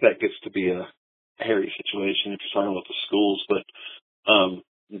mean, I think that gets to be a hairy situation if you're talking about the schools, but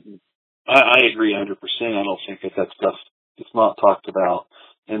I agree 100%. I don't think that stuff it's not talked about,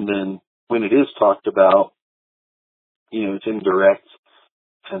 and then when it is talked about, it's indirect.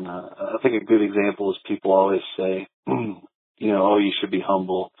 And I think a good example is people always say, oh, you should be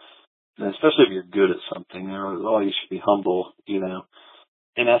humble, and especially if you're good at something, or oh, you should be humble,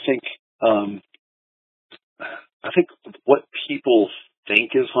 And I think what people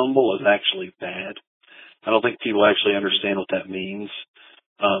think is humble is actually bad. I don't think people actually understand what that means.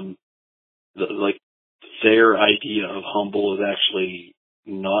 Their idea of humble is actually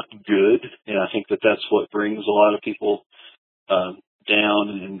not good, and I think that that's what brings a lot of people down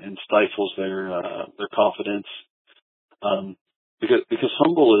and stifles their confidence. Because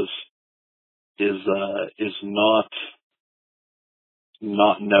humble is not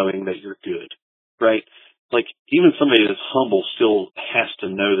knowing that you're good, right? Like even somebody that's humble still has to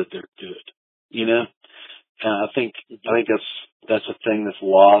know that they're good, And I think that's a thing that's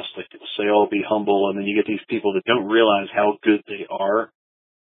lost. Like people say, "Oh, be humble," and then you get these people that don't realize how good they are,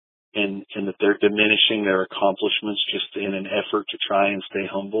 and that they're diminishing their accomplishments just in an effort to try and stay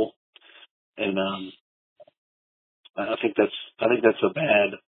humble. And I think that's a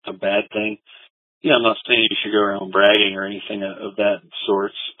bad thing. Yeah, I'm not saying you should go around bragging or anything of that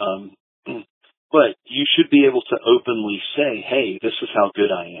sort. But you should be able to openly say, "Hey, this is how good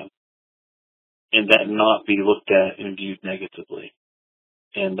I am," and that not be looked at and viewed negatively.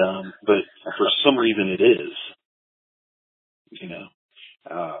 And but for some reason it is,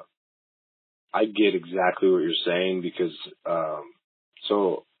 I get exactly what you're saying because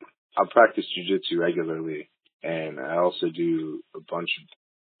so I practice jiu-jitsu regularly, and I also do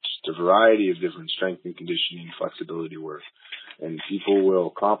just a variety of different strength and conditioning, flexibility work. And people will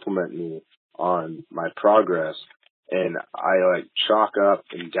compliment me on my progress, and I chalk up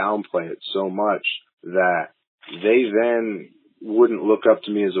and downplay it so much that they then wouldn't look up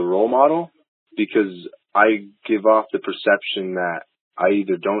to me as a role model because I give off the perception that I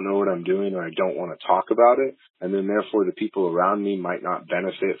either don't know what I'm doing or I don't want to talk about it. And then therefore the people around me might not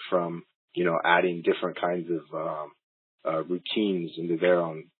benefit from, adding different kinds of routines into their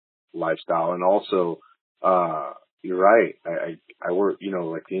own lifestyle. And also, you're right. I work,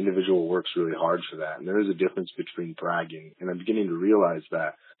 the individual works really hard for that. And there is a difference between bragging, and I'm beginning to realize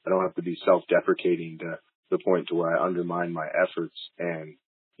that I don't have to be self-deprecating to the point to where I undermine my efforts and,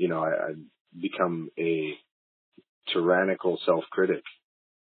 I become a tyrannical self-critic.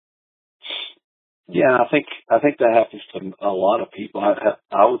 Yeah, I think that happens to a lot of people.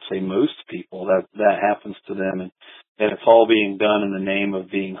 I would say most people that happens to them, and it's all being done in the name of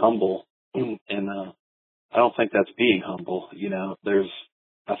being humble. And I don't think that's being humble. I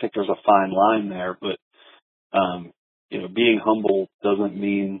think there's a fine line there, but being humble doesn't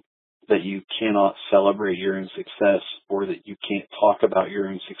mean that you cannot celebrate your own success, or that you can't talk about your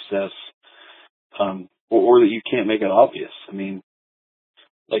own success, or that you can't make it obvious. I mean,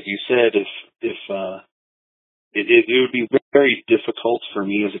 like you said, if it would be very difficult for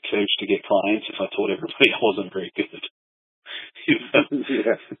me as a coach to get clients if I told everybody I wasn't very good.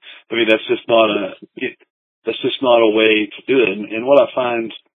 Yeah. I mean, that's just not a way to do it. And what I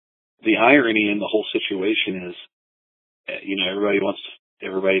find the irony in the whole situation is, everybody wants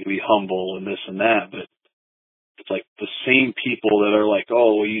everybody to be humble and this and that, but it's like the same people that are like,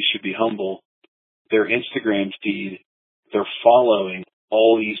 "Oh, well, you should be humble." Their Instagram feed, they're following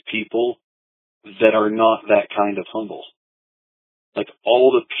all these people that are not that kind of humble. Like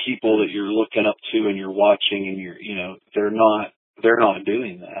all the people that you're looking up to and you're watching and they're not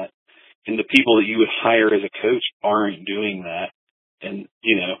doing that. And the people that you would hire as a coach aren't doing that. And,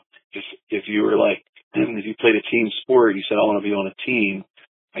 if you were like, if you played a team sport, you said, "I want to be on a team,"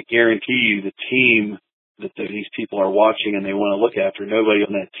 I guarantee you the team that these people are watching and they want to look after, nobody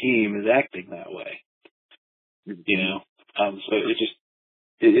on that team is acting that way. So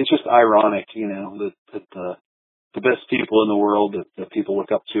it's just ironic, that the best people in the world that people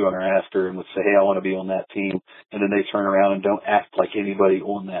look up to and are after and would say, "Hey, I want to be on that team," and then they turn around and don't act like anybody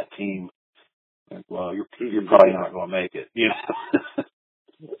on that team. Like, well, you're probably not going to make it, Yeah.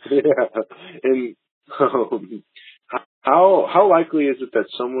 And how likely is it that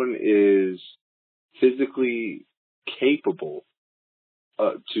someone is physically capable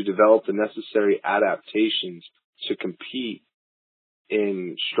to develop the necessary adaptations to compete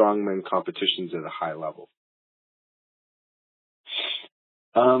in strongman competitions at a high level?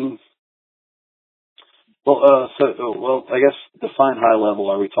 Well, I guess define high level.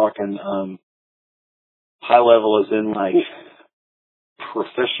 Are we talking high level as in like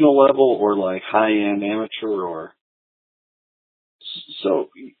professional level or like high end amateur or? So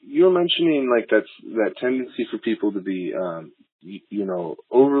you're mentioning like that tendency for people to be,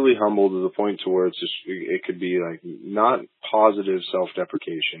 overly humble to the point to where it could be like not positive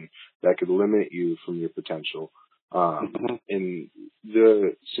self-deprecation that could limit you from your potential. In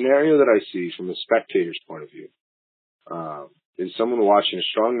the scenario that I see from a spectator's point of view, is someone watching a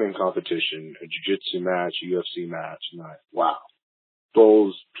strongman competition, a jiu-jitsu match, a UFC match, and like, wow,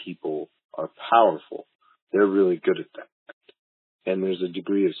 those people are powerful. They're really good at that. And there's a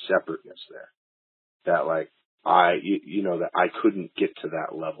degree of separateness there that like that I couldn't get to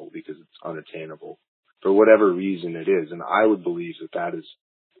that level because it's unattainable for whatever reason it is. And I would believe that is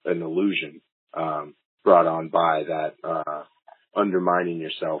an illusion, brought on by that, undermining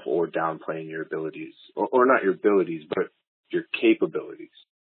yourself or downplaying your abilities or not your abilities, but your capabilities.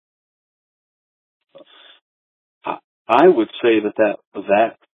 I would say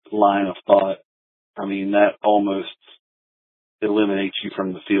that line of thought, I mean, that almost eliminates you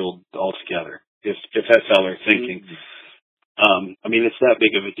from the field altogether, if that's how they're thinking. I mean, it's that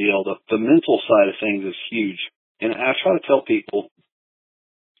big of a deal. The mental side of things is huge. And I try to tell people,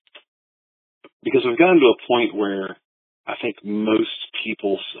 because we've gotten to a point where I think most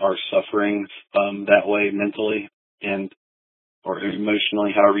people are suffering that way mentally or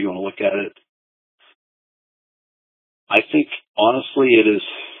emotionally, however you want to look at it. I think, honestly,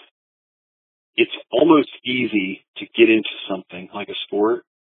 it's almost easy to get into something like a sport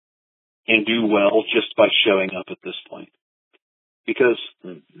and do well just by showing up at this point. Because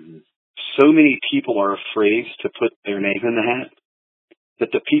so many people are afraid to put their name in the hat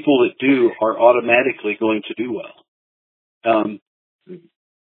that the people that do are automatically going to do well. And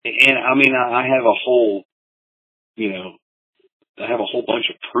I mean, I have a whole bunch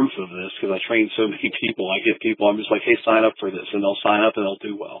of proof of this because I train so many people. I get people, I'm just like, hey, sign up for this, and they'll sign up and they'll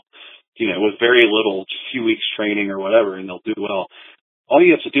do well. With very little, just a few weeks training or whatever, and they'll do well. All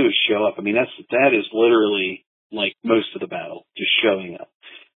you have to do is show up. I mean, that is literally like most of the battle, just showing up.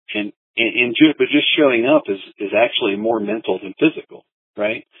 But just showing up is actually more mental than physical,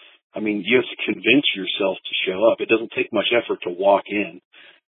 right? I mean, you have to convince yourself to show up. It doesn't take much effort to walk in.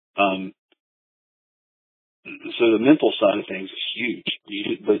 So the mental side of things is huge.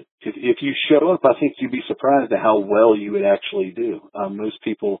 But if you show up, I think you'd be surprised at how well you would actually do. Most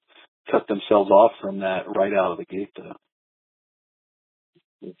people cut themselves off from that right out of the gate, though.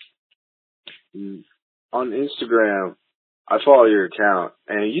 On Instagram, I follow your account,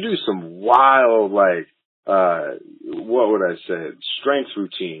 and you do some wild, like, what would I say, strength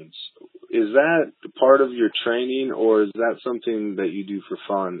routines. Is that part of your training, or is that something that you do for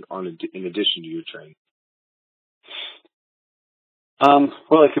fun in addition to your training?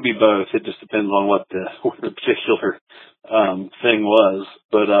 Well, it could be both. It just depends on what the particular thing was.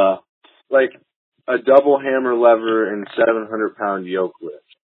 But like a double hammer lever and 700-pound yoke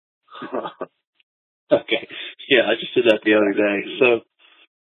lift. Okay. Yeah, I just did that the other day. So,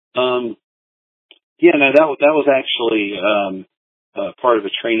 that was actually part of a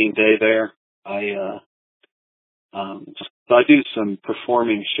training day there. So I do some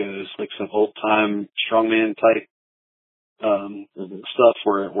performing shows, like some old time strongman type stuff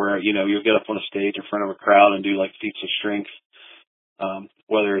where you'll get up on a stage in front of a crowd and do like feats of strength,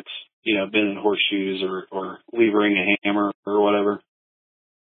 whether it's bending horseshoes or levering a hammer or whatever.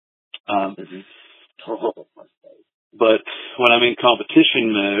 But when I'm in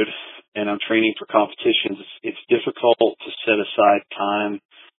competition mode and I'm training for competitions, it's difficult to set aside time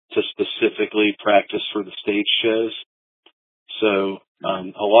to specifically practice for the stage shows. So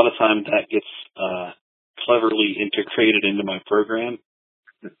a lot of times that gets cleverly integrated into my program.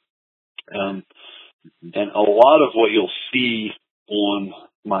 And a lot of what you'll see on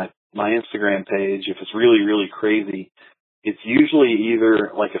my Instagram page, if it's really, really crazy, it's usually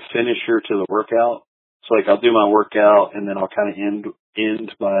either like a finisher to the workout. So like I'll do my workout and then I'll kind of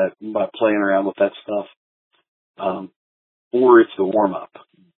end by playing around with that stuff. Or it's the warm up.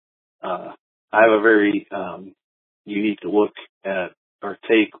 I have a very unique look at or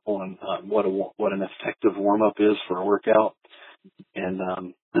take on what an effective warm up is for a workout. And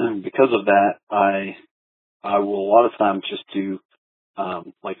because of that, I will a lot of times just do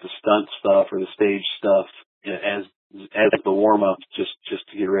like the stunt stuff or the stage stuff as the warm up, just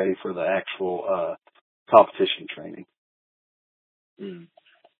to get ready for the actual competition training.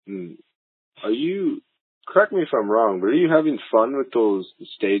 you, correct me if I'm wrong, but are you having fun with the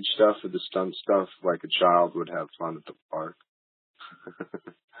stage stuff, with the stunt stuff, like a child would have fun at the park?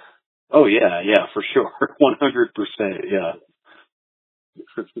 Oh yeah, for sure. 100%, yeah.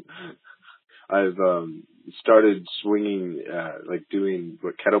 I've started swinging, like doing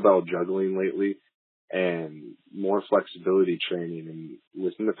kettlebell juggling lately, and more flexibility training. And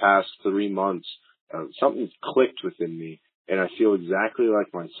within the past 3 months, something's clicked within me, and I feel exactly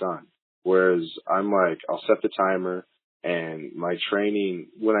like my son. Whereas I'm like, I'll set the timer, and my training,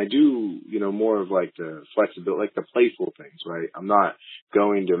 when I do, more of like the flexibility, like the playful things, right? I'm not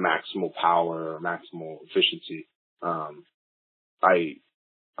going to maximal power or maximal efficiency.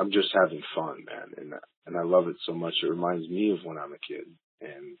 I'm just having fun, man, and I love it so much. It reminds me of when I'm a kid,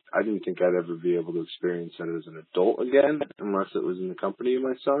 and I didn't think I'd ever be able to experience that as an adult again, unless it was in the company of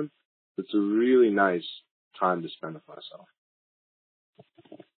my son. It's a really nice time to spend with myself.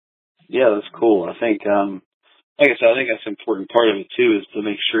 Yeah, that's cool. I think, like I said, I think that's an important part of it too, is to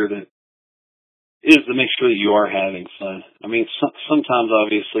make sure that you are having fun. I mean, sometimes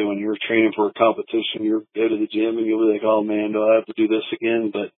obviously when you're training for a competition, you go to the gym and you'll be like, oh man, do I have to do this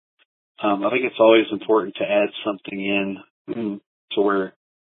again? But I think it's always important to add something in to where,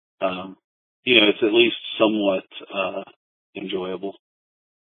 it's at least somewhat enjoyable.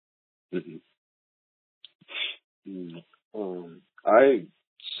 Mm-hmm. I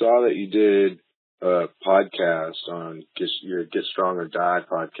saw that you did a podcast on your Get Strong or Die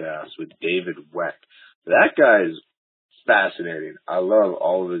podcast with David Weck. That guy is fascinating. I love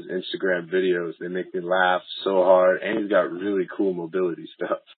all of his Instagram videos. They make me laugh so hard, and he's got really cool mobility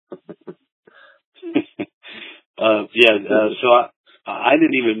stuff. So I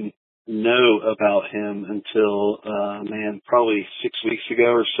didn't even know about him until, probably 6 weeks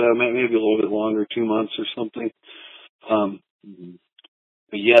ago or so, maybe a little bit longer, 2 months or something.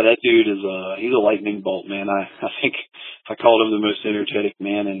 But yeah, that dude is, he's a lightning bolt, man. I think I called him the most energetic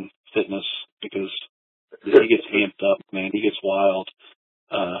man in fitness because he gets amped up, man. He gets wild.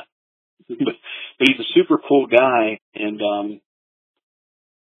 But he's a super cool guy. And,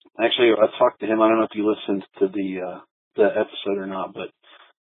 actually I talked to him. I don't know if you listened to the episode or not, but,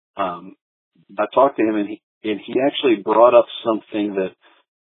 I talked to him and he actually brought up something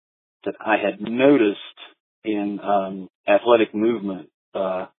that I had noticed in, athletic movement,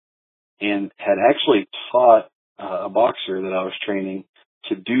 and had actually taught a boxer that I was training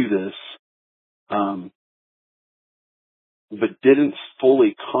to do this, but didn't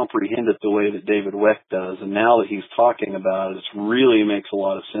fully comprehend it the way that David Weck does. And now that he's talking about it, it really makes a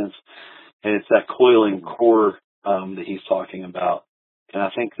lot of sense. And it's that coiling core that he's talking about. And I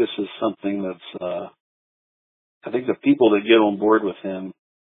think this is something that's, I think the people that get on board with him,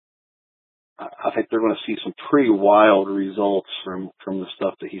 I think they're going to see some pretty wild results from the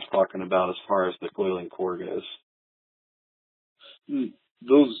stuff that he's talking about as far as the coiling core goes.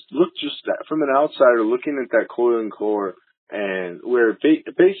 Those look just that from an outsider looking at that coiling core, and where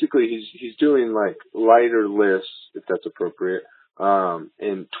basically he's doing like lighter lifts, if that's appropriate,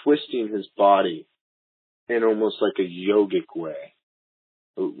 and twisting his body in almost like a yogic way.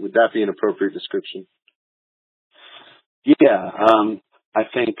 Would that be an appropriate description? Yeah, I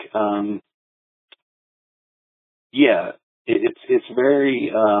think, it's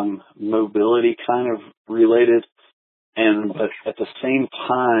very mobility kind of related, but at the same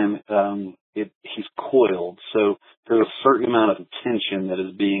time, he's coiled. So there's a certain amount of tension that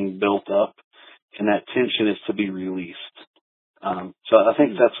is being built up, and that tension is to be released. So I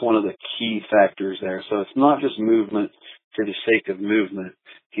think that's one of the key factors there. So it's not just movement for the sake of movement.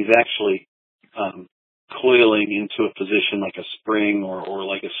 He's actually coiling into a position like a spring or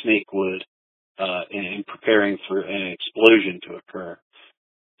like a snake would, and preparing for an explosion to occur.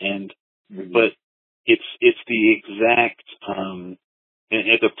 But it's the exact, and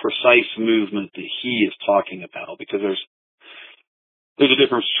the precise movement that he is talking about, because there's a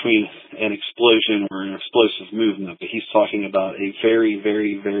difference between an explosion or an explosive movement, but he's talking about a very,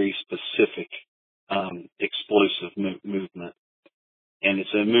 very, very specific, explosive movement. And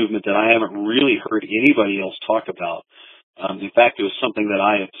it's a movement that I haven't really heard anybody else talk about. In fact, it was something that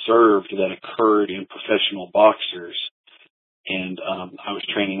I observed that occurred in professional boxers. And I was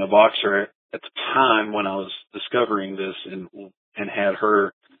training a boxer at the time when I was discovering this, and had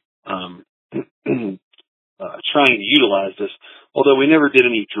her trying to utilize this. Although we never did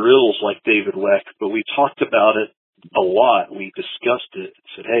any drills like David Weck, but we talked about it a lot. We discussed it and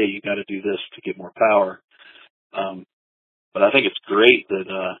said, hey, you got to do this to get more power. But I think it's great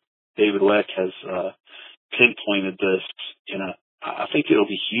that David Weck has pinpointed this, and I think it'll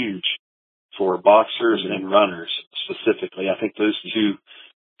be huge for boxers and runners specifically. I think those two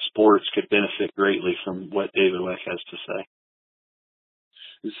sports could benefit greatly from what David Weck has to say.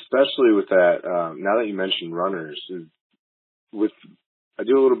 Especially with that, now that you mentioned runners, I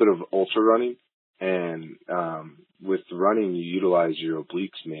do a little bit of ultra running, and with running you utilize your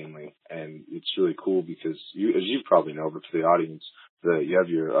obliques mainly, and it's really cool because as you probably know, but for the audience, you have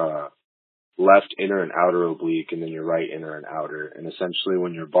your left inner and outer oblique, and then your right inner and outer, and essentially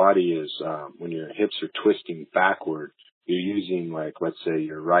when your body is when your hips are twisting backward, you're using, like, let's say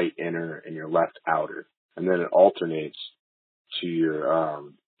your right inner and your left outer, and then it alternates to your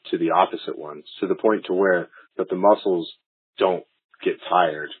to the opposite ones, to the point to where that the muscles don't get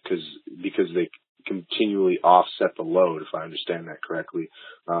tired because they continually offset the load, if I understand that correctly.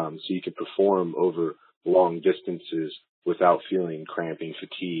 So you can perform over long distances without feeling cramping,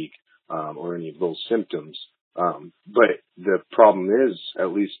 fatigue, or any of those symptoms. But the problem is,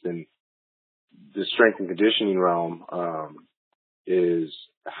 at least in the strength and conditioning realm, is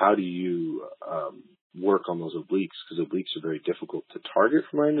how do you work on those obliques? Because obliques are very difficult to target,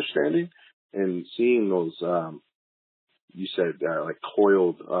 from my understanding. And seeing those, you said like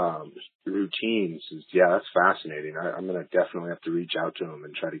coiled routines, that's fascinating. I'm gonna definitely have to reach out to them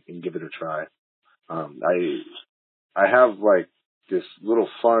and and give it a try. I have like this little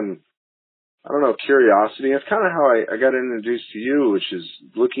fun, I don't know, curiosity. It's kind of how I got introduced to you, which is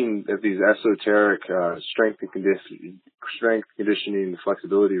looking at these esoteric strength conditioning,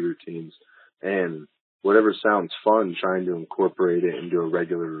 flexibility routines, and whatever sounds fun, trying to incorporate it into a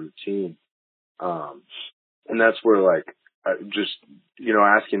regular routine. And that's where, like, just,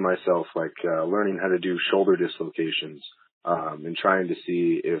 asking myself, like, learning how to do shoulder dislocations, and trying to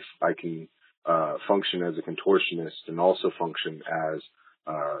see if I can function as a contortionist and also function as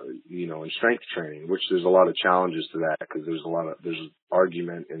in strength training, which there's a lot of challenges to that, because there's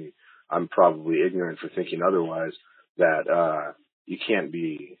argument, and I'm probably ignorant for thinking otherwise, that you can't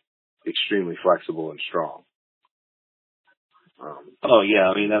be extremely flexible and strong. Oh yeah,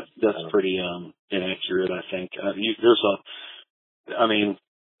 I mean that's pretty inaccurate, I think.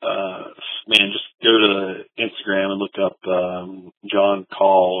 Man, just go to Instagram and look up John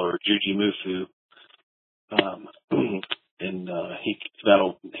Call or Juji Mufu. And he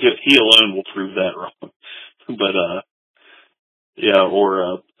alone will prove that wrong. But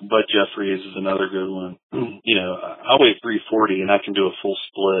or Bud Jeffries is another good one. I weigh 340 and I can do a full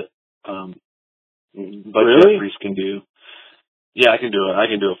split. Bud Really? Jeffries can do. Yeah, I can do it. I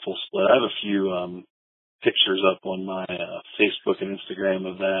can do a full split. I have a few pictures up on my Facebook and Instagram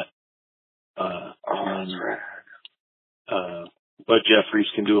of that. Bud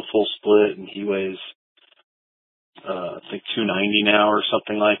Jeffries can do a full split, and he weighs I think 290 now or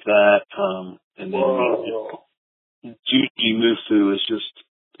something like that. And then Juji Mufu is just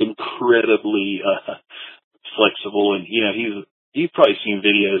incredibly flexible, and you've probably seen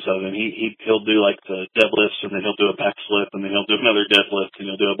videos of him. He'll do like the deadlifts, and then he'll do a backflip, and then he'll do another deadlift, and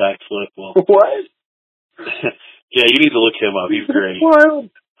he'll do a backflip. Well, what? Yeah, you need to look him up. He's great.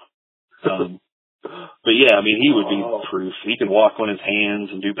 Wild. But yeah, I mean, he would be proof. He can walk on his hands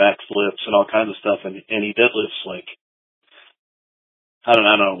and do backflips and all kinds of stuff, and he deadlifts like, I don't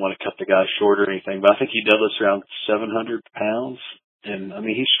want to cut the guy short or anything, but I think he deadlifts around 700 pounds, and I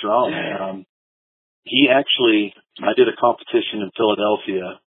mean, he's strong. I did a competition in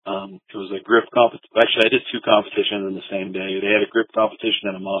Philadelphia. It was a grip competition. Actually, I did two competitions in the same day. They had a grip competition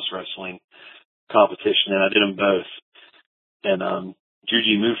and a moss wrestling competition, and I did them both. And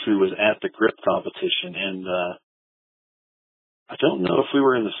Juji Mufu was at the grip competition, and I don't know if we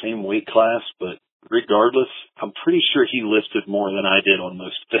were in the same weight class, but regardless, I'm pretty sure he lifted more than I did on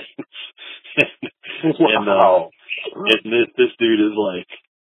most things. Wow. And this dude is like,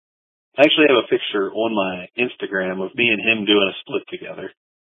 I actually have a picture on my Instagram of me and him doing a split together.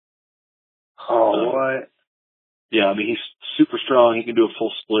 Oh, what? Yeah, I mean, he's super strong. He can do a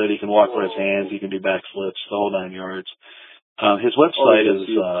full split. He can walk on his hands. He can do backflips, the whole 9 yards. His website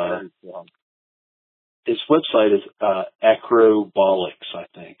is Acrobolics, I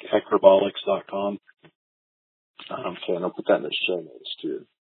think. Acrobolics.com. Okay, and I'll put that in the show notes too.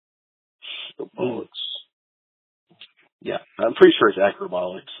 Acrobolics. Yeah, I'm pretty sure it's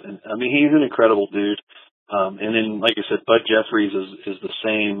Acrobolics. And I mean, he's an incredible dude. And then, like I said, Bud Jeffries is the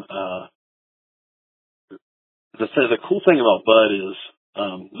same. The cool thing about Bud is,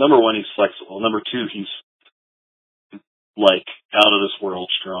 number one, he's flexible. Number two, he's like out of this world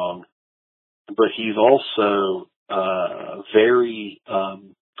strong. But he's also very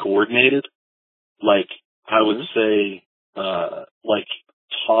coordinated. Like, I would say, like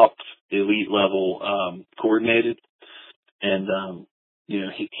top elite level coordinated. And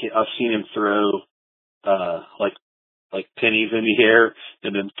I've seen him throw like like pennies in the air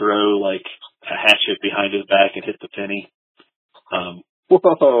and then throw like a hatchet behind his back and hit the penny.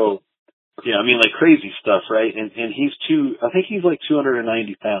 Whoa. Yeah, I mean, like crazy stuff, right? And I think he's like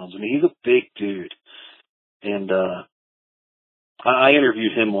 290 pounds. I mean, he's a big dude. And, I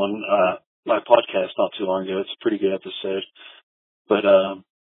interviewed him on, my podcast not too long ago. It's a pretty good episode. But,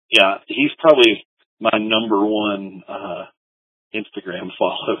 yeah, he's probably my number one, Instagram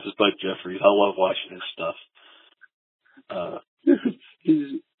follow is Bud Jeffries. I love watching his stuff.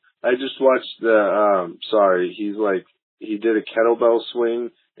 I just watched he did a kettlebell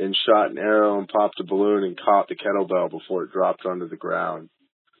swing and shot an arrow and popped a balloon and caught the kettlebell before it dropped onto the ground.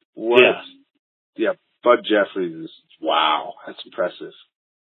 What? Yeah, Bud Jeffries is, wow, that's impressive.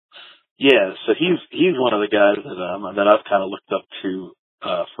 Yeah, so he's one of the guys that I've kind of looked up to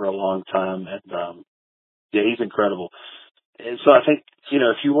for a long time, and yeah, he's incredible. And so I think, you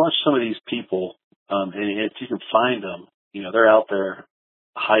know, if you watch some of these people, and if you can find them, you know, they're out there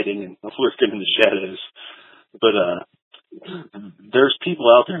hiding and lurking in the shadows. But there's people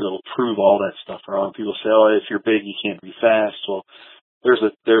out there that'll prove all that stuff wrong. People say, oh, if you're big, you can't be fast. Well, there's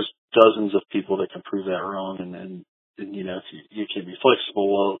dozens of people that can prove that wrong, and you know, if you can't be flexible,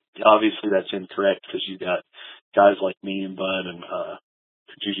 well, obviously that's incorrect because you got guys like me and Bud and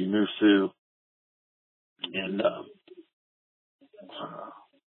Fujiji Mufu, and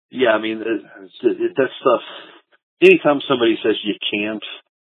yeah, I mean that stuff. Anytime somebody says you can't,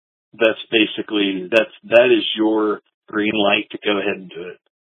 that's basically that is your green light to go ahead and do it.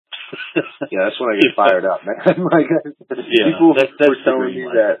 Yeah, that's when I get fired up, man. Like, yeah, people that's were telling me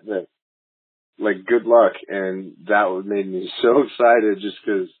that like, good luck, and that made me so excited just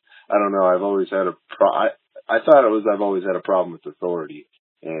because, I don't know, I've always had I thought I've always had a problem with authority.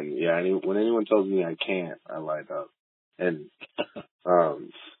 And yeah, when anyone tells me I can't, I light up. And,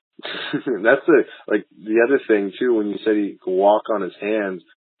 that's the other thing too, when you said he could walk on his hands,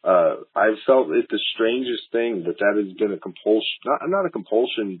 I felt it the strangest thing that has been a compulsion, not a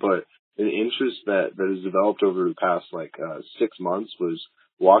compulsion, but an interest that has developed over the past 6 months was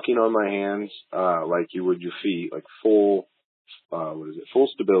walking on my hands, like you would your feet, like full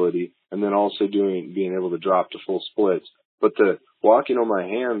stability, and then also being able to drop to full splits. But the walking on my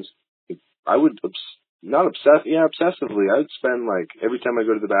hands, I would, obsessively, I would spend every time I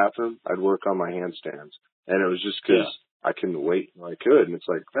go to the bathroom, I'd work on my handstands. And it was just because I couldn't wait until I could. And it's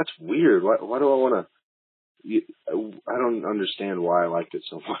like, that's weird. Why do I want to, I don't understand why I liked it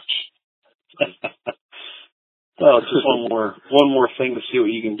so much. Well, it's just one more thing to see what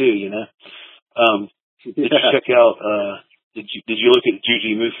you can do, you know. Did you check out? Did you look at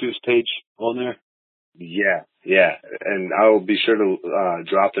Juji Mufu's page on there? Yeah, and I will be sure to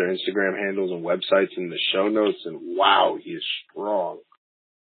drop their Instagram handles and websites in the show notes. And wow, he is strong.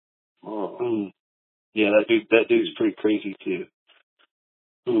 Oh, yeah, that dude's pretty crazy too.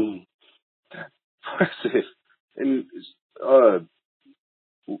 Impressive. And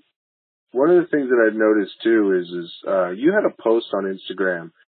one of the things that I've noticed too is you had a post on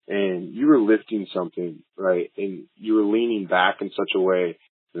Instagram and you were lifting something, right? And you were leaning back in such a way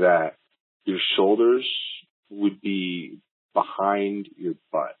that your shoulders would be behind your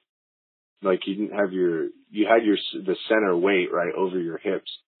butt. Like you had the center weight right over your hips.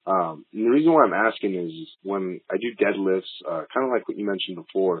 And the reason why I'm asking is when I do deadlifts, kind of like what you mentioned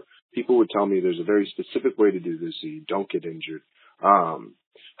before, people would tell me there's a very specific way to do this so you don't get injured.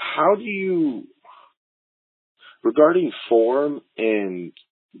 How do you, regarding form and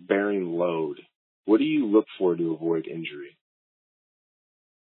bearing load, what do you look for to avoid injury?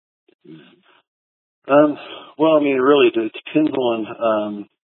 Well, I mean, it depends on,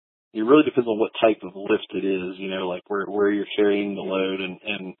 what type of lift it is, you know, like where you're carrying the load and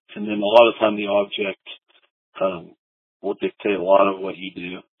then a lot of the time the object, will dictate a lot of what you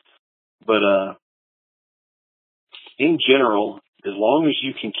do. But, in general, as long as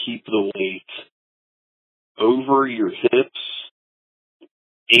you can keep the weight over your hips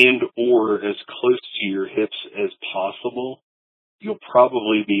and or as close to your hips as possible, you'll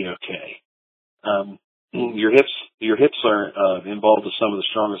probably be okay. Your hips are involved with some of the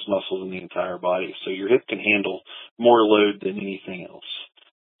strongest muscles in the entire body, so your hip can handle more load than anything else.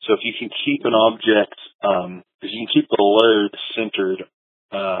 So if you can keep an object, if you can keep the load centered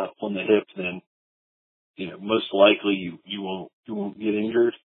on the hip, then you know most likely you won't get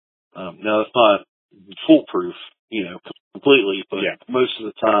injured. Now it's not foolproof, you know, completely, but most of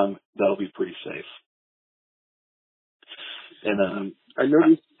the time that'll be pretty safe. And I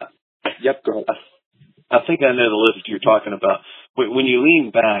noticed. Yep, go ahead. I think I know the lift you're talking about. When you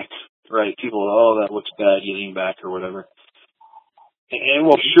lean back, right, people, oh, that looks bad, you lean back or whatever. And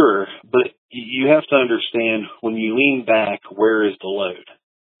well, sure, but you have to understand when you lean back, where is the load,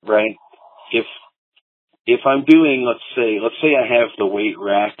 right? If I'm doing, let's say I have the weight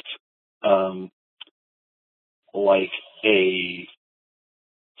racked, like a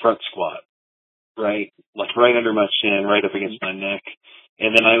front squat, right? Like right under my chin, right up against my neck.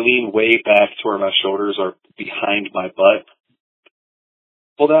 And then I lean way back to where my shoulders are behind my butt.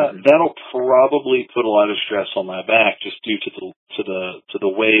 Well, that'll probably put a lot of stress on my back just due to the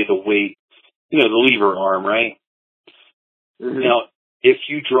way the weight, the lever arm, right? Mm-hmm. Now, if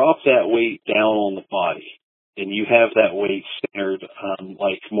you drop that weight down on the body and you have that weight centered,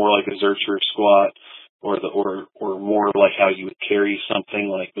 like more like a Zercher squat, or more like how you would carry something,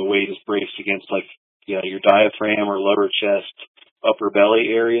 like the weight is braced against like your diaphragm or lower chest, upper belly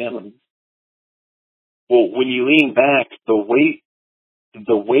area. Mm-hmm. Well, when you lean back, the weight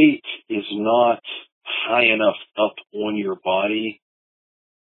is not high enough up on your body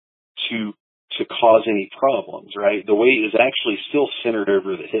to cause any problems, right? The weight is actually still centered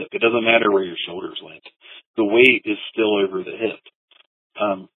over the hip. It doesn't matter where your shoulders went. The weight is still over the hip.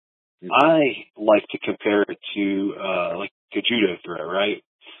 I like to compare it to like a judo throw, right?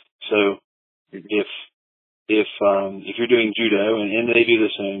 So if you're doing judo, and they do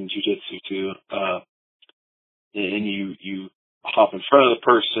this in jiu-jitsu too, and you hop in front of the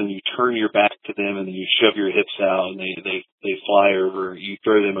person, you turn your back to them, and then you shove your hips out, and they fly over. You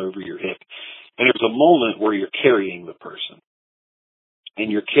throw them over your hip, and there's a moment where you're carrying the person,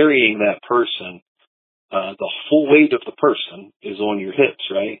 and you're carrying that person. The full weight of the person is on your hips,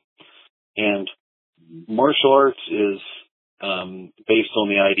 right? And martial arts is based on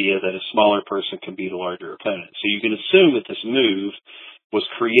the idea that a smaller person can beat a larger opponent. So you can assume that this move was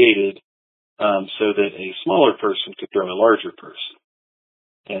created so that a smaller person could throw a larger person.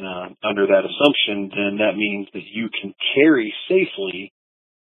 And under that assumption, then that means that you can carry safely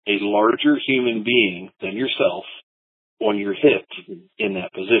a larger human being than yourself on your hip in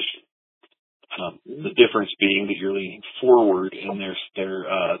that position. The difference being that you're leaning forward and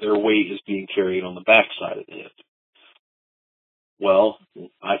their weight is being carried on the backside of the hip. Well,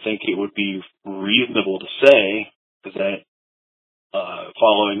 I think it would be reasonable to say that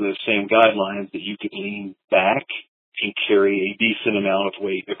following those same guidelines, that you could lean back and carry a decent amount of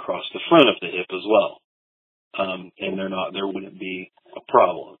weight across the front of the hip as well. And there wouldn't be a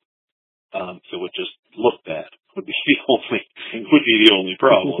problem. It would just look bad. Would be the only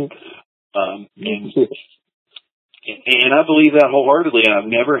problem. And I believe that wholeheartedly. I've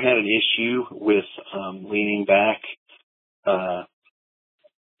never had an issue with leaning back,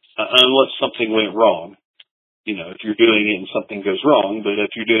 unless something went wrong. If you're doing it and something goes wrong, but if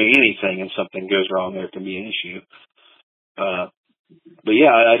you're doing anything and something goes wrong, there can be an issue. But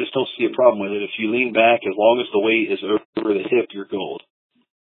yeah, I just don't see a problem with it. If you lean back, as long as the weight is over the hip, you're gold.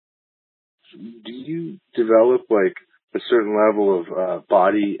 Do you develop like a certain level of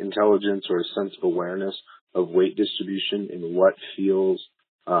body intelligence or a sense of awareness of weight distribution in what feels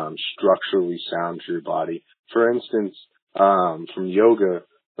structurally sound to your body? For instance, from yoga,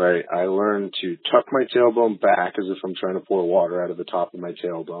 right, I learned to tuck my tailbone back as if I'm trying to pour water out of the top of my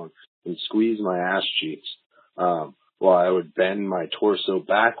tailbone and squeeze my ass cheeks, while I would bend my torso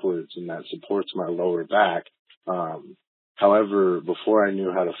backwards, and that supports my lower back. However, before I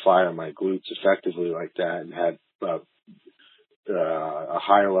knew how to fire my glutes effectively like that and had a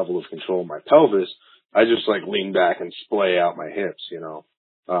higher level of control of my pelvis, I just like lean back and splay out my hips,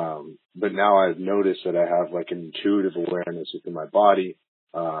 but now I've noticed that I have like an intuitive awareness within my body,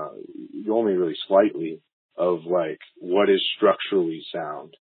 only really slightly, of like what is structurally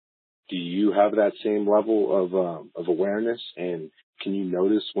sound. Do you have that same level of awareness, and can you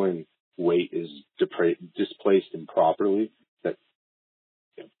notice when weight is displaced improperly?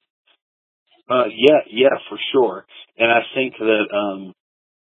 Yeah, for sure. And I think that,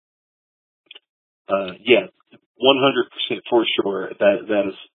 100% for sure that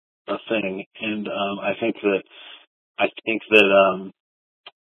is a thing. And I think that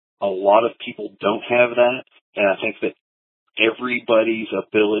a lot of people don't have that, and I think that everybody's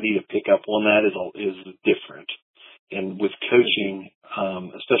ability to pick up on that is different. And with coaching,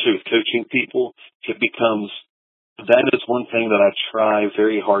 especially with coaching people, that is one thing that I try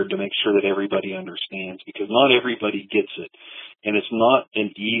very hard to make sure that everybody understands, because not everybody gets it. And it's not an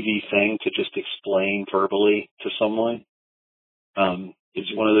easy thing to just explain verbally to someone.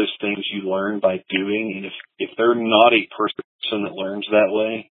 It's one of those things you learn by doing. And if they're not a person that learns that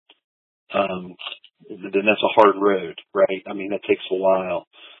way, then that's a hard road, right? I mean, that takes a while.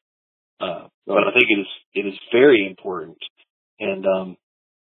 But I think it is very important. And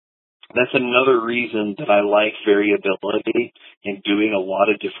that's another reason that I like variability and doing a lot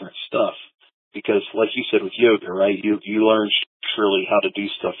of different stuff. because like you said with yoga, right? You learn surely how to do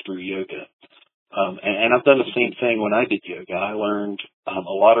stuff through yoga. And I've done the same thing when I did yoga. I learned a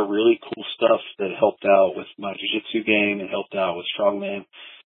lot of really cool stuff that helped out with my jiu-jitsu game and helped out with strongman.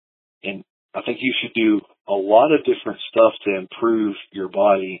 And I think you should do a lot of different stuff to improve your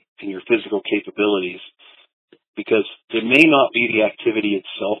body and your physical capabilities, because it may not be the activity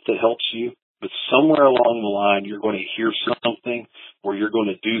itself that helps you, but somewhere along the line you're going to hear something or you're going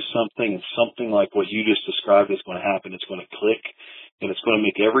to do something, and something like what you just described is going to happen. It's going to click, and it's going to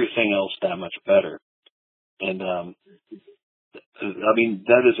make everything else that much better. And I mean,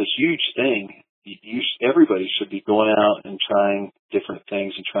 that is a huge thing. Everybody should be going out and trying different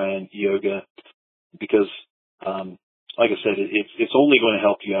things and trying yoga, because like I said, it's only going to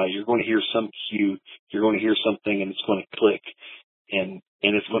help you out. You're going to hear some cue, you're going to hear something, and it's going to click, and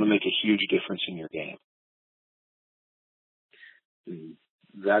it's going to make a huge difference in your game.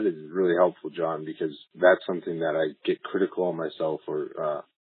 That is really helpful, John, because that's something that I get critical on myself, or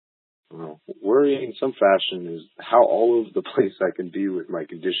worrying in some fashion, is how all over the place I can be with my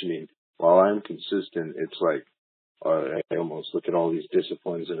conditioning. While I'm consistent, it's like I almost look at all these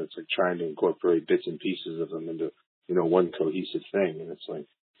disciplines, and it's like trying to incorporate bits and pieces of them into one cohesive thing. And it's like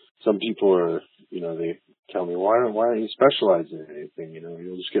some people are, they tell me, why don't you specialize in anything?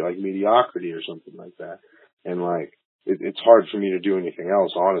 You'll just get like mediocrity or something like that. And like it's hard for me to do anything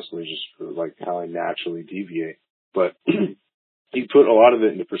else, honestly, just for like how I naturally deviate. But you put a lot of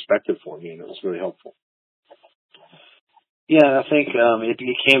it into perspective for me, and it was really helpful. Yeah, I think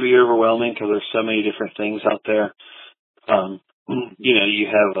it can be overwhelming because there's so many different things out there. You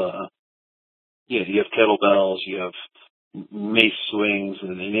have kettlebells, you have mace swings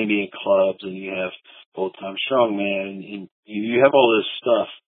and Indian clubs, and you have old-time strongman, and you have all this stuff.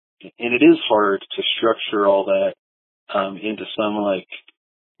 And it is hard to structure all that into some like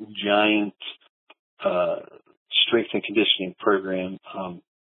giant strength and conditioning program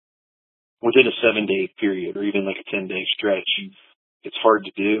within a 7-day period, or even like a 10-day stretch. It's hard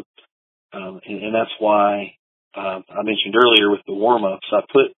to do. And that's why I mentioned earlier with the warm-ups, I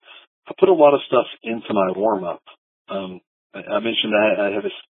put a lot of stuff into my warm-up. I mentioned that I have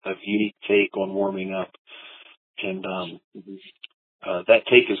a unique take on warming up, and that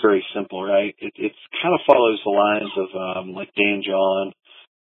take is very simple, right? It kind of follows the lines of like Dan John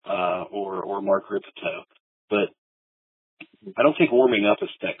or Mark Rippetoe, but I don't think warming up is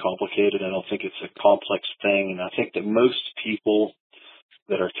that complicated. I don't think it's a complex thing, and I think that most people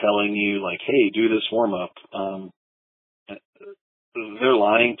that are telling you like, hey, do this warm-up, they're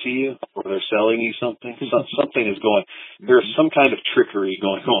lying to you, or they're selling you something. Something is there's some kind of trickery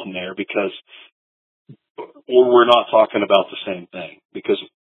going on there, because, or we're not talking about the same thing, because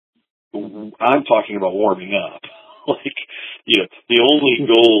I'm talking about warming up. Like, the only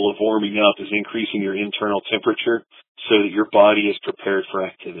goal of warming up is increasing your internal temperature so that your body is prepared for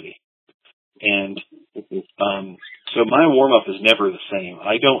activity. And so my warm-up is never the same.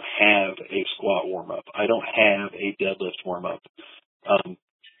 I don't have a squat warm-up. I don't have a deadlift warm-up.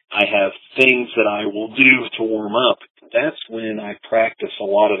 I have things that I will do to warm up. That's when I practice a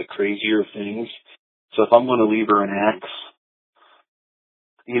lot of the crazier things. So if I'm going to lever an axe,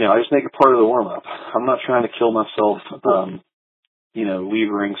 I just make it part of the warm-up. I'm not trying to kill myself,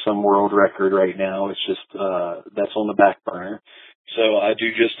 levering some world record right now. It's just, that's on the back burner. So I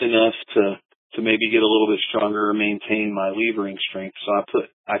do just enough to maybe get a little bit stronger and maintain my levering strength. So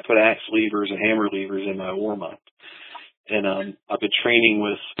I put axe levers and hammer levers in my warm-up. And I've been training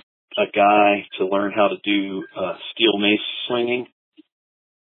with a guy to learn how to do steel mace swinging.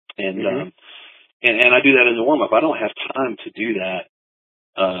 And and I do that in the warm-up. I don't have time to do that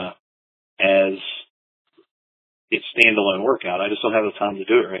as its standalone workout. I just don't have the time to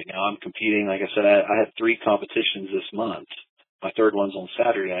do it right now. I'm competing. Like I said, I have 3 competitions this month. My third one's on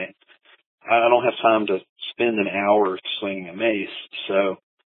Saturday. I don't have time to spend an hour swinging a mace, so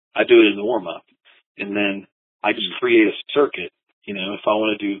I do it in the warm-up. And then I just create a circuit. If I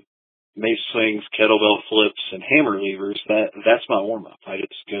want to do mace swings, kettlebell flips, and hammer levers, that's my warm-up. I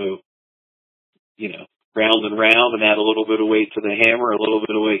just go, round and round, and add a little bit of weight to the hammer, a little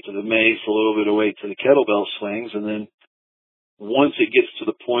bit of weight to the mace, a little bit of weight to the kettlebell swings, and then once it gets to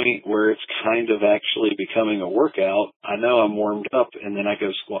the point where it's kind of actually becoming a workout, I know I'm warmed up, and then I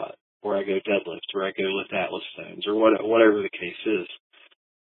go squat, or I go deadlift, or I go lift Atlas stones, or whatever the case is.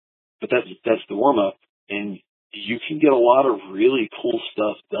 But that's the warm-up, and you can get a lot of really cool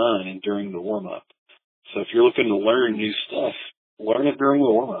stuff done during the warm-up. So if you're looking to learn new stuff, learn it during the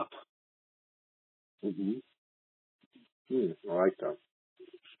warm-up. I like that.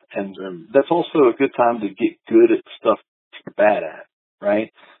 And that's also a good time to get good at stuff you're bad at,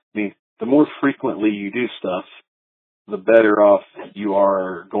 right? I mean, the more frequently you do stuff, the better off you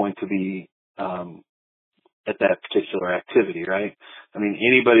are going to be at that particular activity, right? I mean,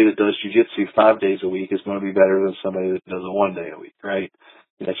 anybody that does jiu-jitsu 5 days a week is going to be better than somebody that does it 1 day a week, right?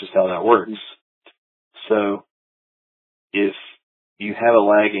 And that's just how that works. So if you have a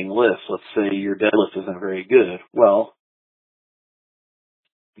lagging lift, let's say your deadlift isn't very good, well,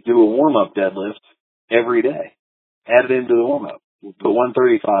 do a warm-up deadlift every day. Add it into the warm-up. Put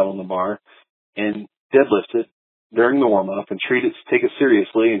 135 on the bar and deadlift it during the warm-up and take it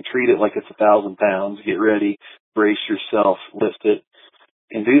seriously and treat it like it's 1,000 pounds. Get ready, brace yourself, lift it,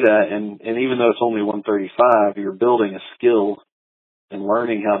 and do that. And even though it's only 135, you're building a skill and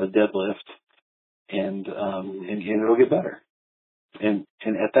learning how to deadlift, and it'll get better. And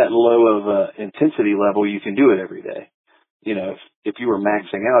at that low of intensity level, you can do it every day. You know, if you were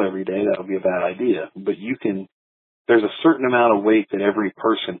maxing out every day, that would be a bad idea. But there's a certain amount of weight that every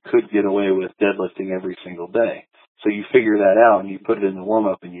person could get away with deadlifting every single day. So you figure that out and you put it in the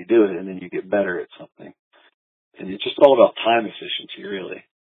warm-up and you do it, and then you get better at something. And it's just all about time efficiency, really.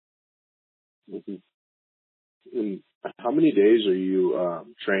 Mm-hmm. And how many days are you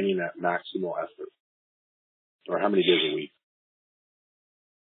training at maximal effort? Or how many days a week?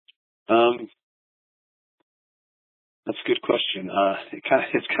 That's a good question.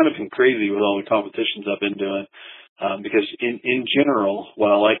 It's kind of been crazy with all the competitions I've been doing. Because in general,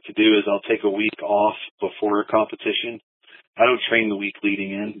 what I like to do is I'll take a week off before a competition. I don't train the week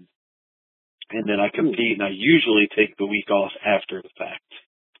leading in, and then I compete, and I usually take the week off after the fact.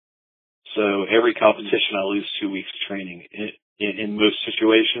 So every competition I lose 2 weeks of training in most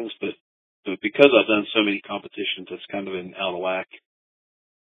situations, but because I've done so many competitions, it's kind of been out of whack.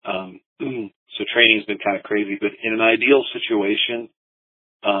 So training's been kind of crazy, but in an ideal situation,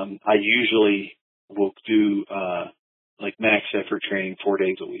 I usually will do like max effort training 4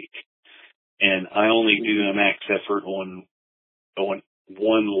 days a week, and I only do a max effort on one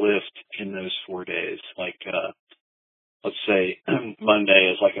lift in those 4 days. Like let's say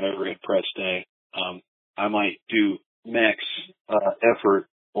Monday is like an overhead press day. I might do max effort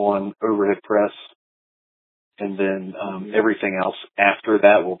on overhead press, and then everything else after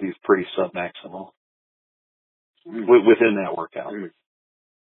that will be pretty sub-maximal within that workout.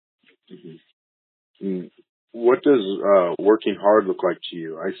 Mm-hmm. What does working hard look like to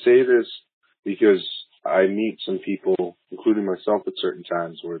you? I say this because I meet some people, including myself at certain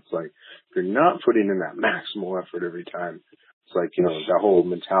times, where it's like, if you're not putting in that maximal effort every time, it's like, you know, that whole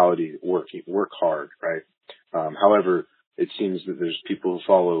mentality, work hard, right? However, it seems that there's people who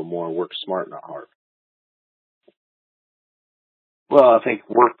follow more work smart, not hard. Well, I think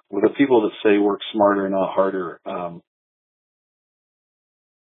with the people that say work smarter, not harder,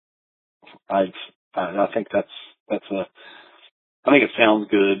 I think I think it sounds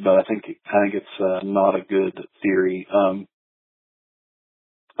good, but I think it's not a good theory. I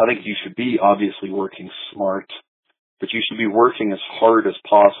think you should be obviously working smart, but you should be working as hard as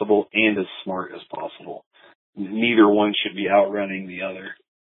possible and as smart as possible. Neither one should be outrunning the other.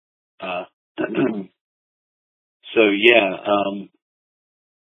 So yeah,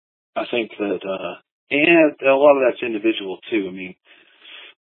 I think that, and a lot of that's individual too. I mean,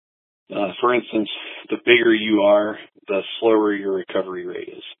 for instance, the bigger you are, the slower your recovery rate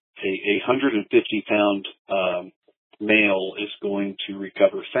is. A 150-pound male is going to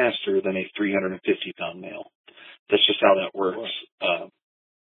recover faster than a 350-pound male. That's just how that works.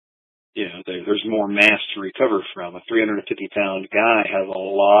 You know, there's more mass to recover from. A 350-pound guy has a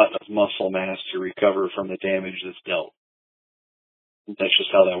lot of muscle mass to recover from the damage that's dealt. That's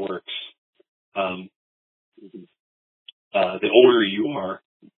just how that works. The older you are,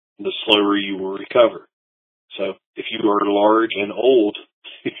 the slower you will recover. So if you are large and old,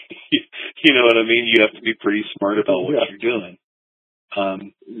 you know what I mean? You have to be pretty smart about what you're doing.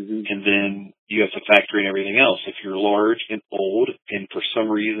 And then you have to factor in everything else. If you're large and old and for some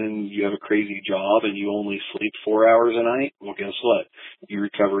reason you have a crazy job and you only sleep 4 hours a night, well, guess what? You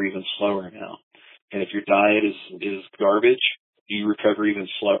recover even slower now. And if your diet is garbage, you recover even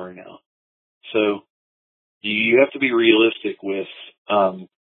slower now. So you have to be realistic with, and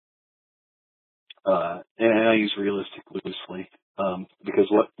I use realistic loosely, because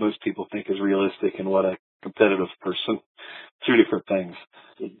what most people think is realistic and what a competitive person, two different things.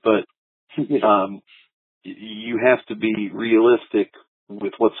 But you have to be realistic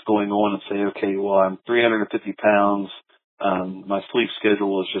with what's going on and say, okay, well, I'm 350 pounds. My sleep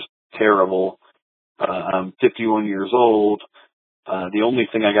schedule is just terrible. I'm 51 years old. The only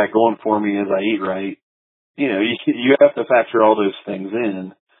thing I got going for me is I eat right. You know, you have to factor all those things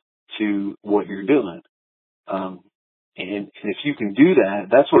in to what you're doing. And if you can do that,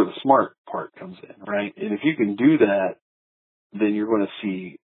 that's where the smart part comes in, right? And if you can do that, then you're going to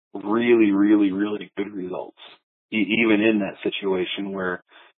see really, really, really good results, even in that situation where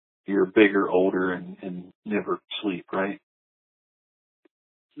you're bigger, older, and never sleep, right?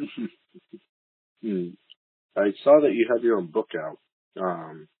 I saw that you have your own book out.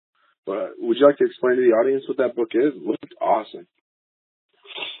 But would you like to explain to the audience what that book is? It looked awesome.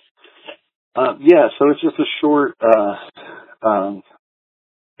 Yeah, so it's just a short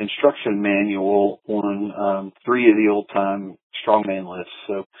instruction manual on 3 of the old-time strongman lifts.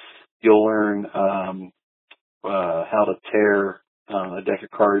 So you'll learn how to tear a deck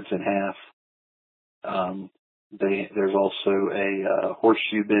of cards in half. There's also a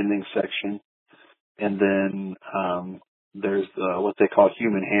horseshoe bending section, and then there's what they call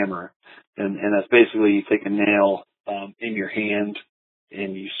human hammer, and that's basically you take a nail in your hand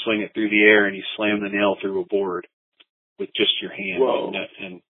and you swing it through the air and you slam the nail through a board with just your hand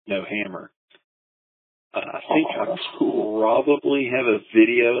and no hammer. I think I probably have a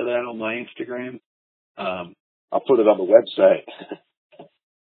video of that on my Instagram. I'll put it on the website.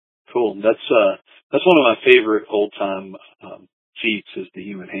 Cool. That's one of my favorite old time feats is the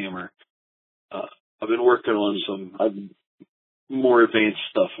human hammer. I've been working on some more advanced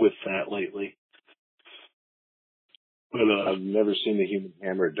stuff with that lately. But I've never seen the human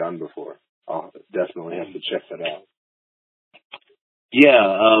hammer done before. I'll definitely have to check that out. Yeah,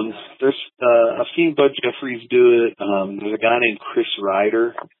 I've seen Bud Jeffries do it. There's a guy named Chris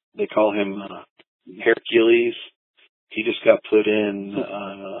Ryder. They call him Hercules. He just got put in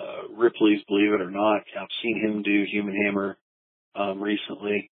Ripley's Believe It or Not. I've seen him do human hammer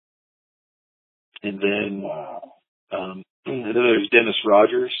recently. And then there's Dennis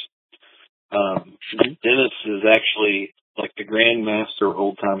Rogers. Dennis is actually like the grandmaster of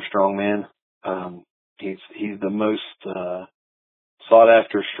old-time strongman. He's the most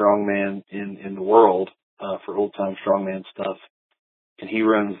sought-after strongman in the world for old-time strongman stuff. And he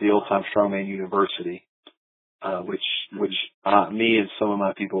runs the Old-Time Strongman University, which me and some of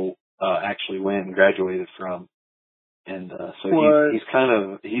my people actually went and graduated from. And so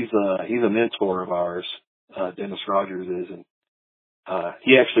he's a mentor of ours. Dennis Rogers is, and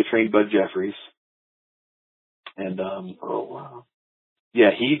he actually trained Bud Jeffries. And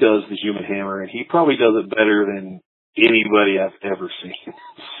yeah, he does the human hammer, and he probably does it better than anybody I've ever seen.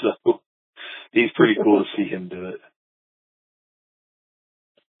 So he's pretty cool to see him do it.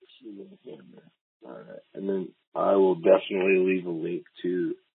 All right, and then I will definitely leave a link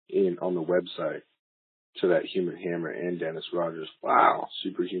on the website to that human hammer and Dennis Rogers. Wow,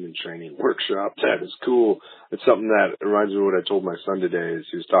 superhuman training workshop. That is cool. It's something that reminds me of what I told my son today. Is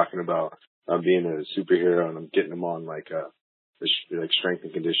he was talking about being a superhero, and I'm getting him on like strength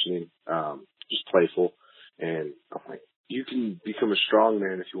and conditioning, just playful. And I'm like, you can become a strong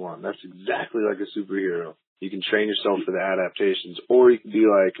man if you want. That's exactly like a superhero. You can train yourself for the adaptations, or you can be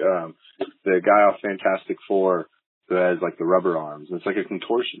like the guy off Fantastic Four who has like the rubber arms. It's like a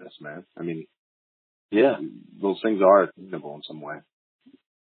contortionist, man. I mean, yeah, those things are attainable in some way.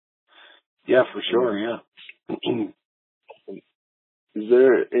 Yeah, for sure. Yeah. Is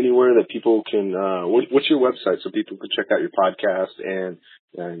there anywhere that people can? What's your website so people can check out your podcast and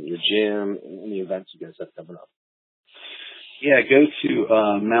your gym and any events you guys have coming up? Yeah, go to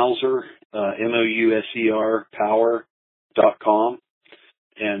Mouser, MOUSER power.com,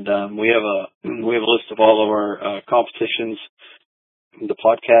 and we have a list of all of our competitions. The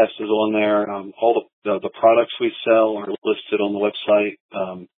podcast is on there. All the products we sell are listed on the website.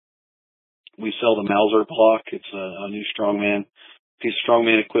 We sell the Mouser block. It's a new strongman piece of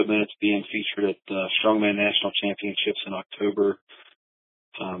strongman equipment. It's being featured at the Strongman National Championships in October.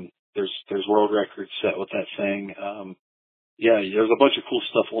 There's world records set with that thing. Yeah, there's a bunch of cool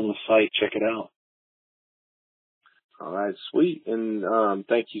stuff on the site. Check it out. All right, sweet. And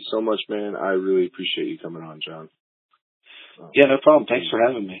thank you so much, man. I really appreciate you coming on, John. Yeah, no problem. Thanks for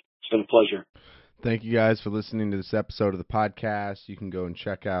having me. It's been a pleasure. Thank you guys for listening to this episode of the podcast. You can go and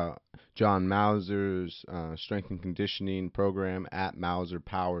check out John Mouser's strength and conditioning program at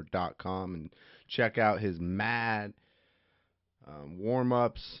MouserPower.com and check out his mad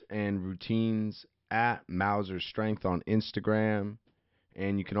warm-ups and routines at Mouser Strength on Instagram.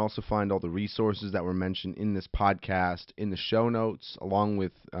 And you can also find all the resources that were mentioned in this podcast in the show notes, along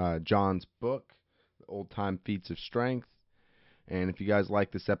with John's book, Old Time Feats of Strength. And if you guys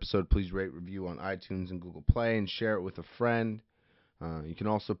like this episode, please rate, review on iTunes and Google Play, and share it with a friend. You can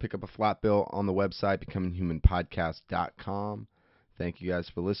also pick up a flat bill on the website, becominghumanpodcast.com. Thank you guys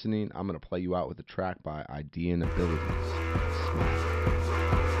for listening. I'm going to play you out with a track by Idea and Abilities. Smack.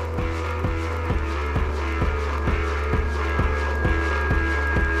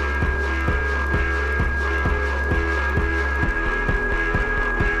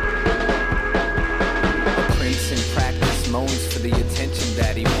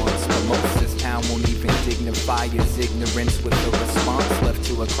 ignorance with a response. Left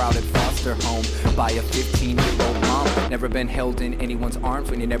to a crowded foster home by a 15-year-old mom. Never been held in anyone's arms.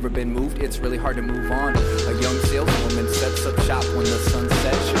 When you've never been moved, it's really hard to move on. A young saleswoman sets up shop when the sun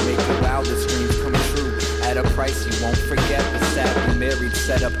sets. Should make your wildest dreams come true at a price you won't forget. The sadly married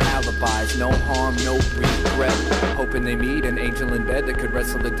set up alibis. No harm, no regret. Hoping they meet an angel in bed that could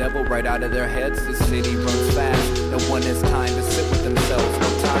wrestle the devil right out of their heads. The city runs fast. No one has time to sit with themselves. No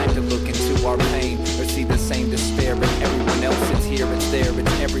time to look into our pain or see the same despair. But everyone else, it's here, it's there,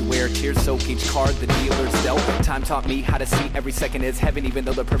 it's everywhere. Tears soak each card the dealer's dealt. Time taught me how to see every second as heaven, even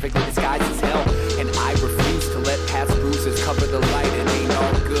though they're perfectly disguised as hell. And I refuse to let past bruises cover the light. It ain't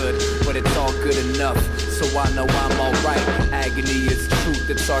all good, but it's all good enough, so I know I'm alright. Agony is truth,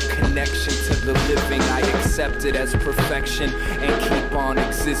 it's our connection to the living. I accept it as perfection and keep on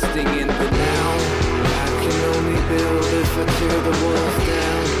existing in the now. I can only build if I tear the walls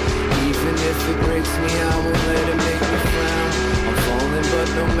down. Even if it breaks me, I won't let it make me frown. I'm falling, but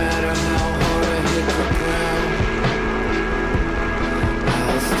no matter how hard I hit the ground,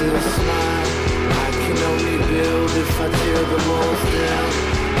 I'll still smile. I can only build if I tear the walls down.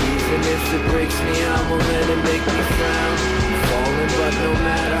 Even if it breaks me, I won't let it make me frown. I'm falling, but no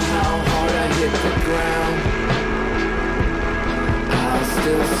matter how hard I hit the ground, I'll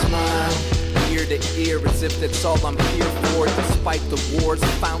still smile. Ear to ear, as if that's all I'm here for. Despite the wars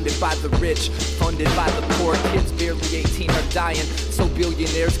founded by the rich, funded by the poor, kids barely 18 are dying, so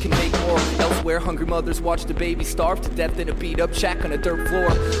billionaires can make more. Elsewhere, hungry mothers watch the baby starve to death in a beat-up shack on a dirt floor.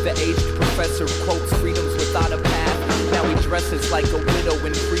 The aged professor quotes freedoms without a path. Now he dresses like a widow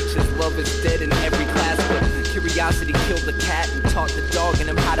and preaches love is dead in every class. But curiosity killed the cat and taught the dog in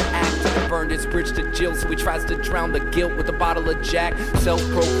him how to act. And it burned his bridge to Jill, so he tries to drown the guilt with a bottle of Jack.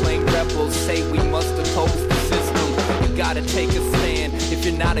 Self-proclaimed rebels say we must oppose the system. You gotta take a stand. If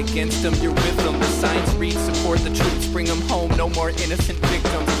you're not against them, you're with them. The signs read, support the troops, bring them home, no more innocent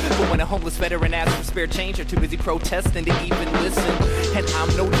victims. But when a homeless veteran asks for spare change, they're too busy protesting to even listen. And I'm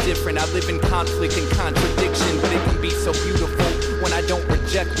no different, I live in conflict and contradiction. But it can be so beautiful when I don't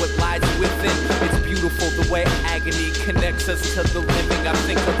reject what lies within. It's beautiful the way agony connects us to the living. I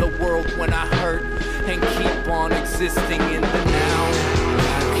think of the world when I hurt and keep on existing in the now.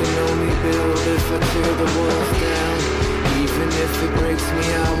 I can only build if I tear the walls down. Even if it breaks me,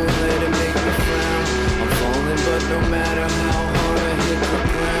 I won't let it make me frown. I'm falling, but no matter how hard I hit the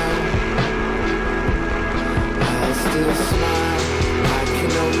ground, I'll still smile. I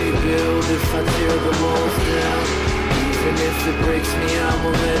can only build if I tear the walls down. Even if it breaks me, I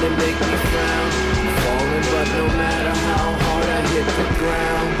won't let it make me frown. I'm falling, but no matter how hard I hit the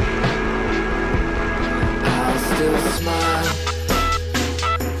ground, I'll still smile.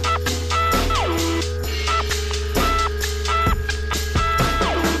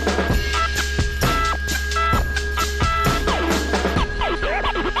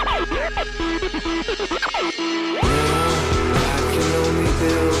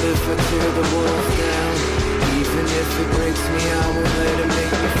 If I tear the walls down, even if it breaks me, I won't let it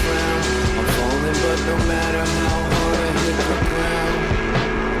make me frown. I'm falling, but no matter how hard I hit the ground,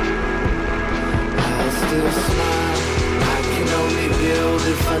 I'll still smile. I can only build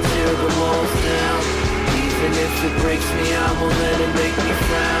if I tear the walls down. Even if it breaks me, I won't let it make me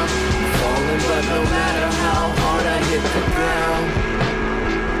frown. I'm falling, but no matter how hard I hit the ground,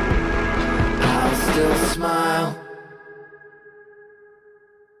 I'll still smile.